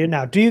it, but I'll read it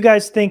now. Do you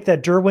guys think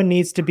that Derwin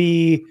needs to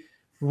be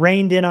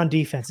reined in on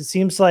defense? It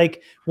seems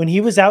like when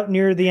he was out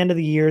near the end of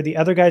the year, the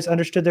other guys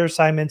understood their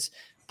assignments,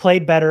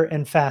 played better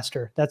and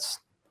faster.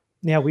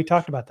 We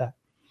talked about that.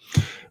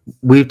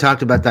 We've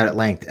talked about that at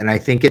length, and I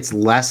think it's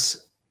less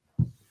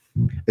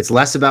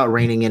about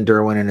reining in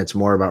Derwin and it's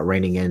more about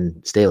reining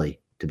in Staley,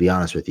 to be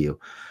honest with you.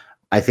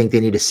 I think they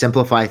need to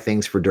simplify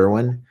things for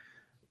Derwin,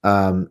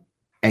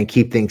 and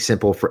keep things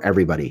simple for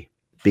everybody,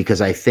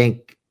 because I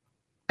think,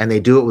 and they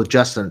do it with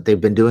Justin.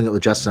 They've been doing it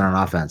with Justin on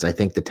offense. I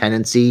think the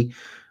tendency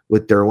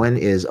with Derwin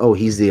is,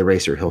 he's the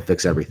eraser. He'll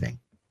fix everything.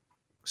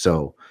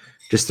 So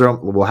just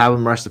we'll have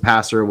him rush the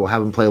passer. We'll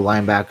have him play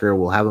linebacker.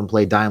 We'll have him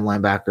play dime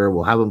linebacker.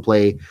 We'll have him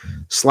play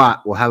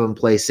slot. We'll have him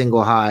play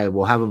single high.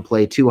 We'll have him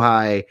play two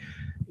high.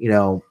 They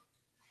move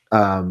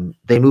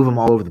him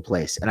all over the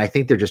place. And I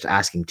think they're just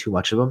asking too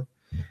much of him.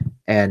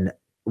 And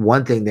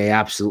one thing they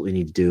absolutely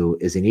need to do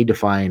is they need to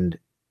find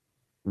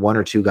one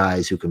or two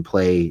guys who can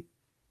play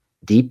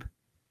deep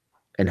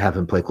and have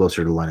him play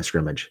closer to the line of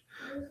scrimmage.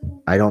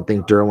 I don't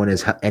think Derwin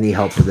is any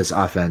help to this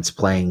offense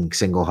playing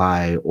single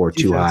high or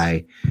two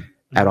high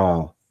at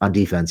all on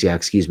defense. Yeah,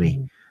 excuse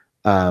me.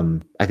 I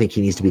think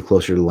he needs to be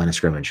closer to the line of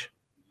scrimmage.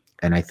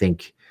 And I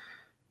think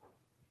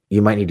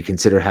you might need to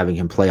consider having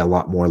him play a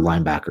lot more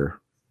linebacker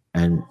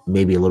and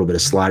maybe a little bit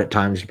of slot at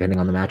times, depending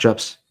on the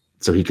matchups,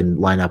 so he can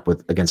line up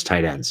against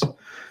tight ends.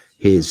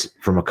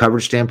 From a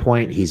coverage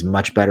standpoint, he's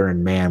much better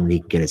in man when he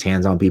can get his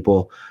hands on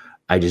people.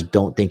 I just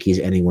don't think he's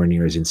anywhere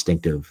near as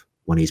instinctive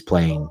when he's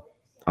playing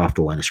off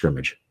the line of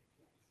scrimmage.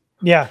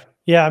 Yeah.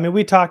 I mean,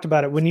 we talked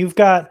about it. When you've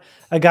got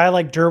a guy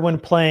like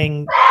Derwin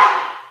playing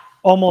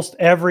almost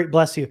every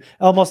position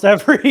on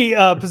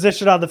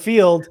the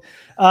field,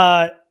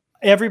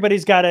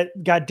 everybody's got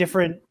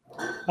different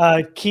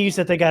keys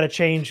that they got to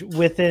change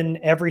within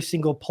every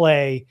single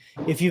play.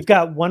 If you've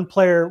got one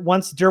player,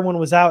 once Derwin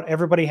was out,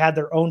 everybody had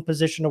their own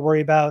position to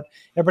worry about.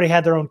 Everybody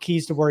had their own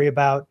keys to worry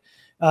about.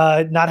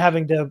 Not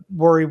having to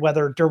worry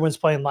whether Derwin's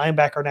playing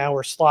linebacker now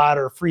or slot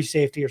or free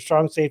safety or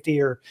strong safety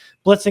or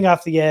blitzing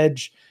off the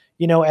edge.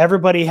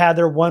 Everybody had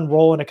their one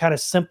role, and it kind of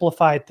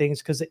simplified things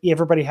because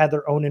everybody had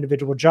their own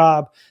individual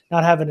job,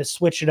 not having to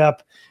switch it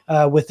up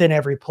within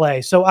every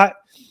play. So I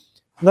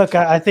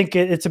think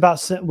it's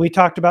about, we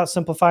talked about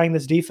simplifying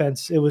this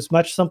defense. It was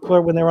much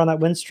simpler when they were on that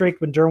win streak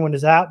when Derwin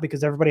is out,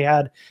 because everybody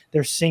had they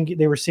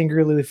were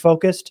singularly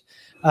focused.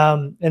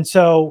 And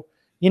so,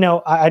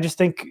 I just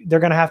think they're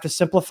going to have to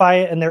simplify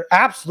it, and they're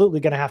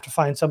absolutely going to have to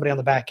find somebody on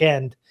the back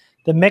end.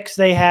 The mix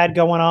they had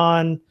going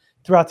on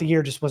throughout the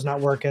year just was not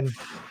working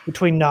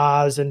between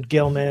Nas and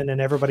Gilman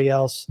and everybody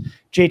else.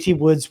 JT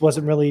Woods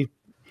wasn't really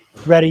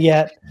ready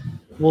yet.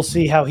 We'll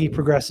see how he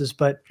progresses,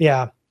 but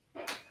yeah.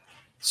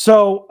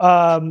 So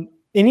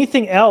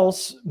anything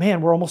else?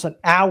 Man, we're almost an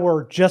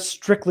hour just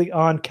strictly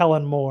on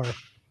Kellen Moore.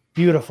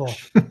 Beautiful.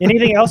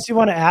 Anything else you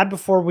want to add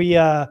before we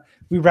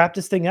wrap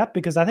this thing up?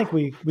 Because I think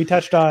we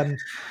touched on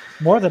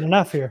more than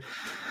enough here.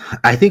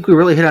 I think we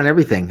really hit on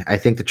everything. I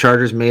think the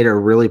Chargers made a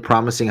really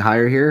promising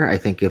hire here. I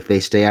think if they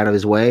stay out of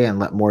his way and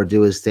let Moore do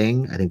his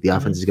thing, I think the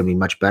offense is going to be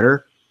much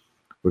better.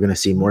 We're going to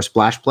see more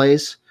splash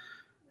plays.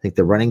 I think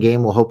the running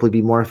game will hopefully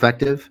be more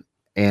effective.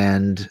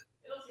 And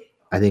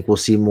I think we'll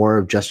see more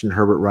of Justin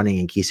Herbert running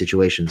in key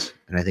situations.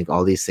 And I think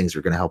all these things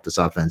are going to help this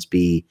offense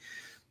be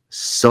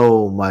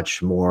so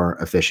much more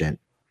efficient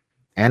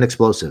and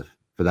explosive,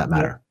 for that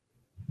matter.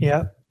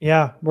 Yeah.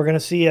 We're going to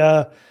see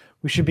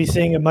we should be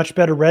seeing a much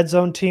better red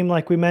zone team,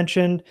 like we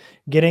mentioned,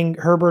 getting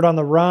Herbert on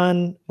the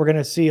run. We're going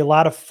to see a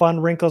lot of fun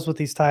wrinkles with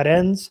these tight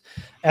ends.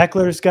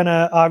 Eckler's going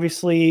to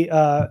obviously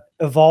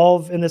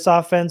evolve in this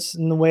offense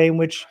in the way in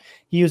which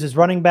he uses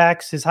running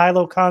backs. His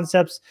high-low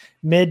concepts,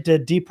 mid to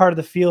deep part of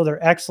the field, are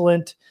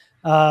excellent.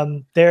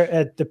 They're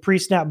at the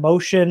pre-snap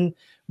motion.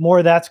 More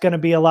of that's going to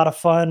be a lot of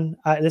fun.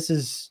 This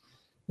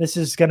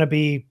is going to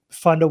be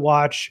fun to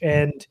watch,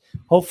 and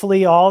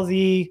hopefully all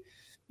the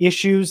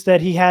issues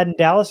that he had in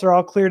Dallas are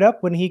all cleared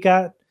up when he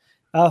got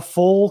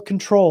full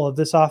control of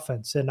this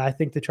offense, and I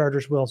think the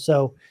Chargers will.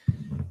 So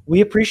we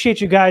appreciate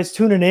you guys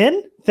tuning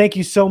in. Thank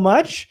you so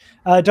much.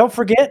 Don't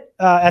forget,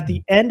 at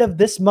the end of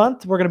this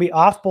month, we're going to be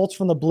off Bolts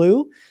from the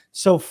Blue.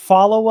 So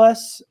follow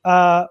us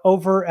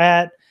over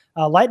at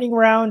Lightning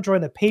Round,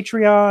 join the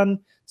Patreon,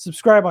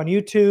 subscribe on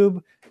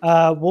YouTube.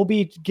 We'll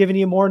be giving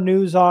you more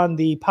news on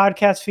the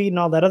podcast feed and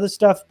all that other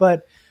stuff,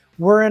 but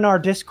we're in our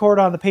Discord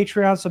on the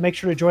Patreon, so make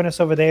sure to join us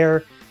over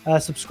there,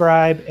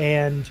 subscribe,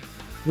 and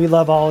we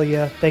love all of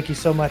you. Thank you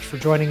so much for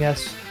joining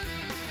us,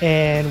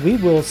 and we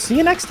will see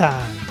you next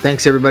time.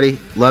 Thanks, everybody.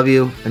 Love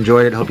you.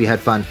 Enjoyed it. Hope you had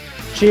fun.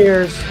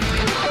 Cheers.